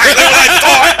 That's exactly what I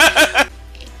thought!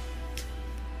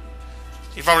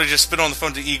 He probably just spit on the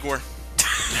phone to Igor.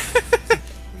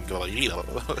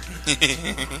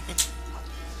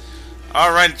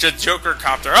 Alright, Joker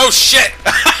copter. Oh, shit!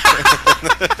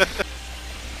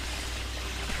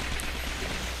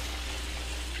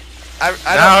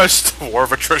 Now it's the war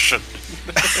of attrition.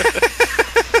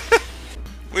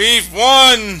 We've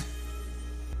won!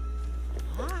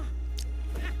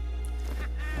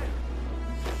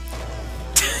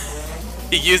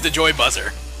 He used the joy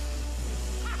buzzer.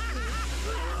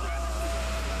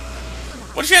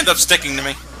 What did you end up sticking to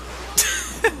me?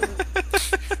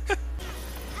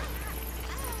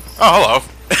 Oh, hello.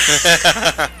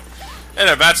 Hey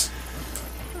there, Bats.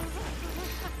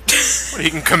 He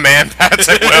can command bats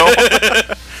at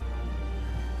will.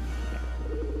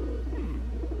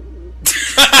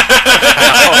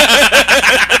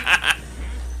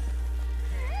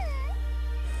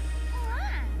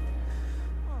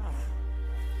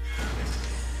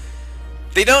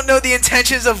 They don't know the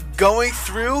intentions of going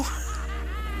through?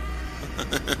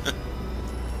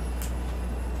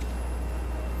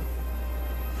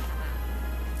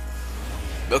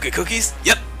 Milk and cookies?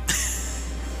 Yep.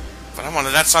 But I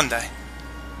wanted that Sunday.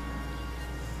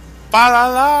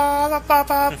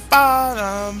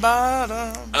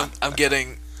 I'm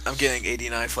getting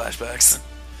 89 flashbacks.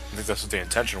 I think that's what the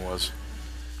intention was.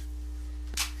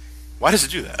 Why does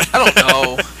it do that? I don't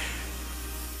know.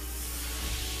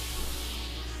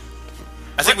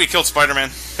 I think we killed Spider-Man.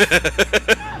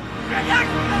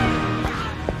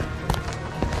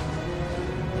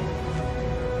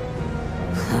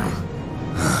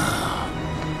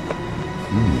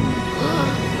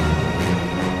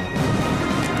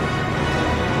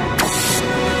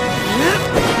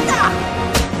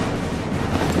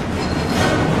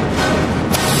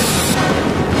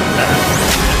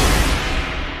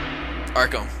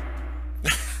 Arkham.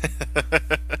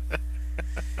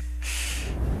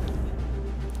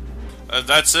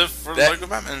 That's it for Lego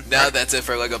Batman. Now that's it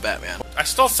for Lego Batman. I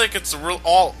still think it's a real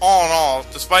all in all,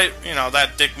 despite, you know,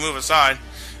 that dick move aside,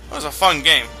 it was a fun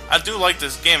game. I do like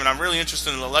this game, and I'm really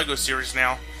interested in the Lego series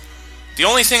now. The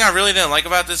only thing I really didn't like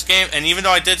about this game, and even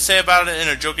though I did say about it in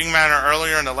a joking manner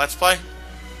earlier in the Let's Play,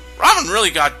 Robin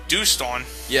really got deuced on.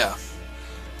 Yeah.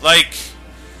 Like,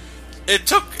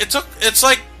 it's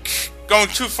like going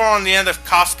too far on the end of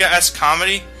Kafka-esque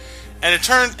comedy, and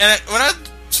when I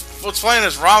was playing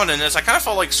as Robin in this, I kind of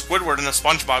felt like Squidward in the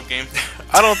SpongeBob game.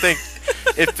 I don't think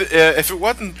if it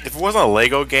wasn't a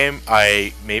Lego game,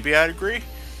 I'd agree,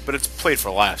 but it's played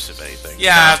for laughs, if anything.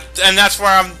 Yeah, and that's where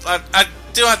I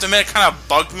do have to admit, it kind of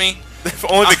bugged me.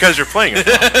 Only because you're playing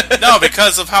it. No,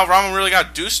 because of how Robin really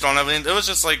got deuced on. I mean, it was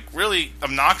just like really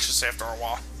obnoxious after a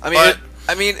while.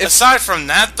 Aside from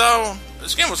that, though,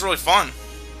 this game was really fun.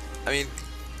 I mean,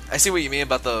 I see what you mean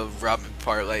about the Robin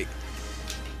part. Like,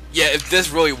 yeah, if this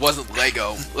really wasn't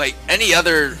Lego, like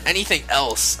anything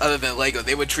else other than Lego,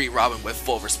 they would treat Robin with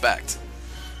full respect.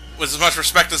 With as much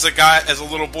respect as a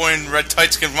little boy in red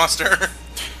tights can muster.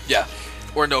 Yeah,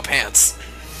 or no pants.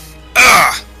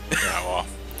 Ugh. Yeah, well,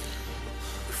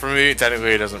 for me,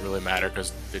 technically, it doesn't really matter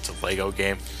because it's a Lego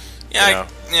game. Yeah,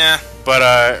 yeah.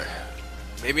 But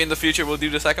maybe in the future we'll do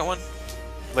the second one.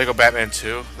 Lego Batman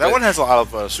 2. That one has a lot of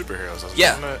superheroes.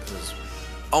 Yeah.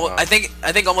 It?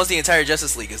 I think almost the entire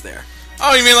Justice League is there.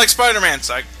 Oh, you mean like Spider-Man?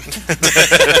 Psych.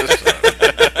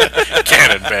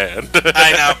 Canon banned.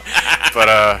 I know.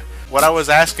 But what I was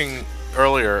asking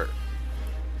earlier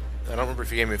I don't remember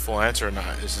if you gave me a full answer or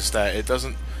not, is just that it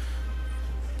doesn't...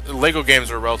 Lego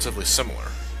games are relatively similar.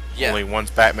 Yeah. Only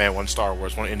one's Batman, one's Star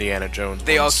Wars, one Indiana Jones,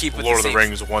 They all one's keep with Lord the of the same-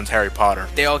 Rings, one's Harry Potter.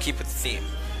 They all keep with the theme.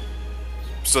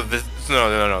 So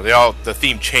no. The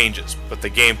theme changes, but the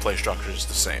gameplay structure is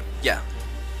the same. Yeah.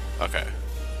 Okay.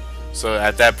 So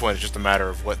at that point, it's just a matter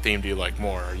of what theme do you like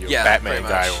more? Are you Yeah, a Batman pretty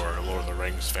guy much. or a Lord of the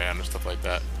Rings fan and stuff like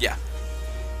that? Yeah.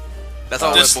 That's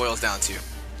all This- it boils down to.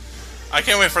 I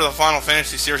can't wait for the Final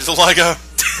Fantasy series of Lego.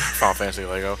 Final Fantasy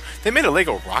Lego. They made a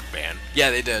Lego Rock Band. Yeah,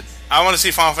 they did. I want to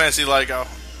see Final Fantasy Lego.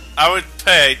 I would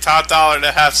pay top dollar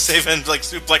to have Saban like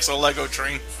suplex a Lego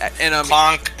train. And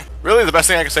Clonk. Really, the best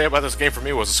thing I can say about this game for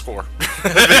me was the score.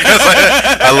 Because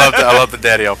I love the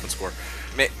Daddy Elfman score.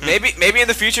 maybe in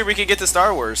the future we could get to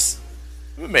Star Wars.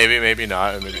 Maybe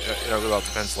not. Maybe, it all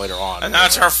depends later on. And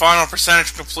that's our final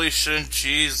percentage completion.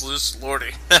 Jeez, loose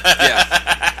lordy.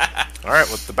 Yeah. Alright,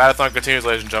 well, the Bat-a-thon continues,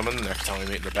 ladies and gentlemen. Next time we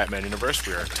meet in the Batman universe,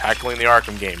 we are tackling the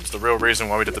Arkham games. The real reason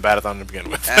why we did the Bat-a-thon to begin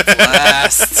with. At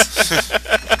last.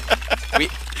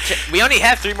 we only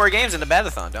have 3 more games in the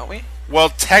Bat-a-thon, don't we? Well,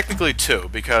 technically 2,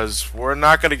 because we're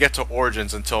not going to get to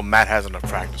Origins until Matt has enough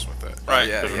practice with it. Right.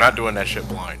 Yeah, Because we're not doing that shit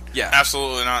blind. Yeah.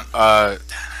 Absolutely not.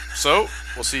 So,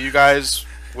 we'll see you guys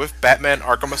with Batman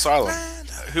Arkham Asylum.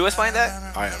 Who was playing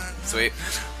that? I am. Sweet.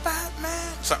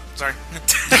 Sorry.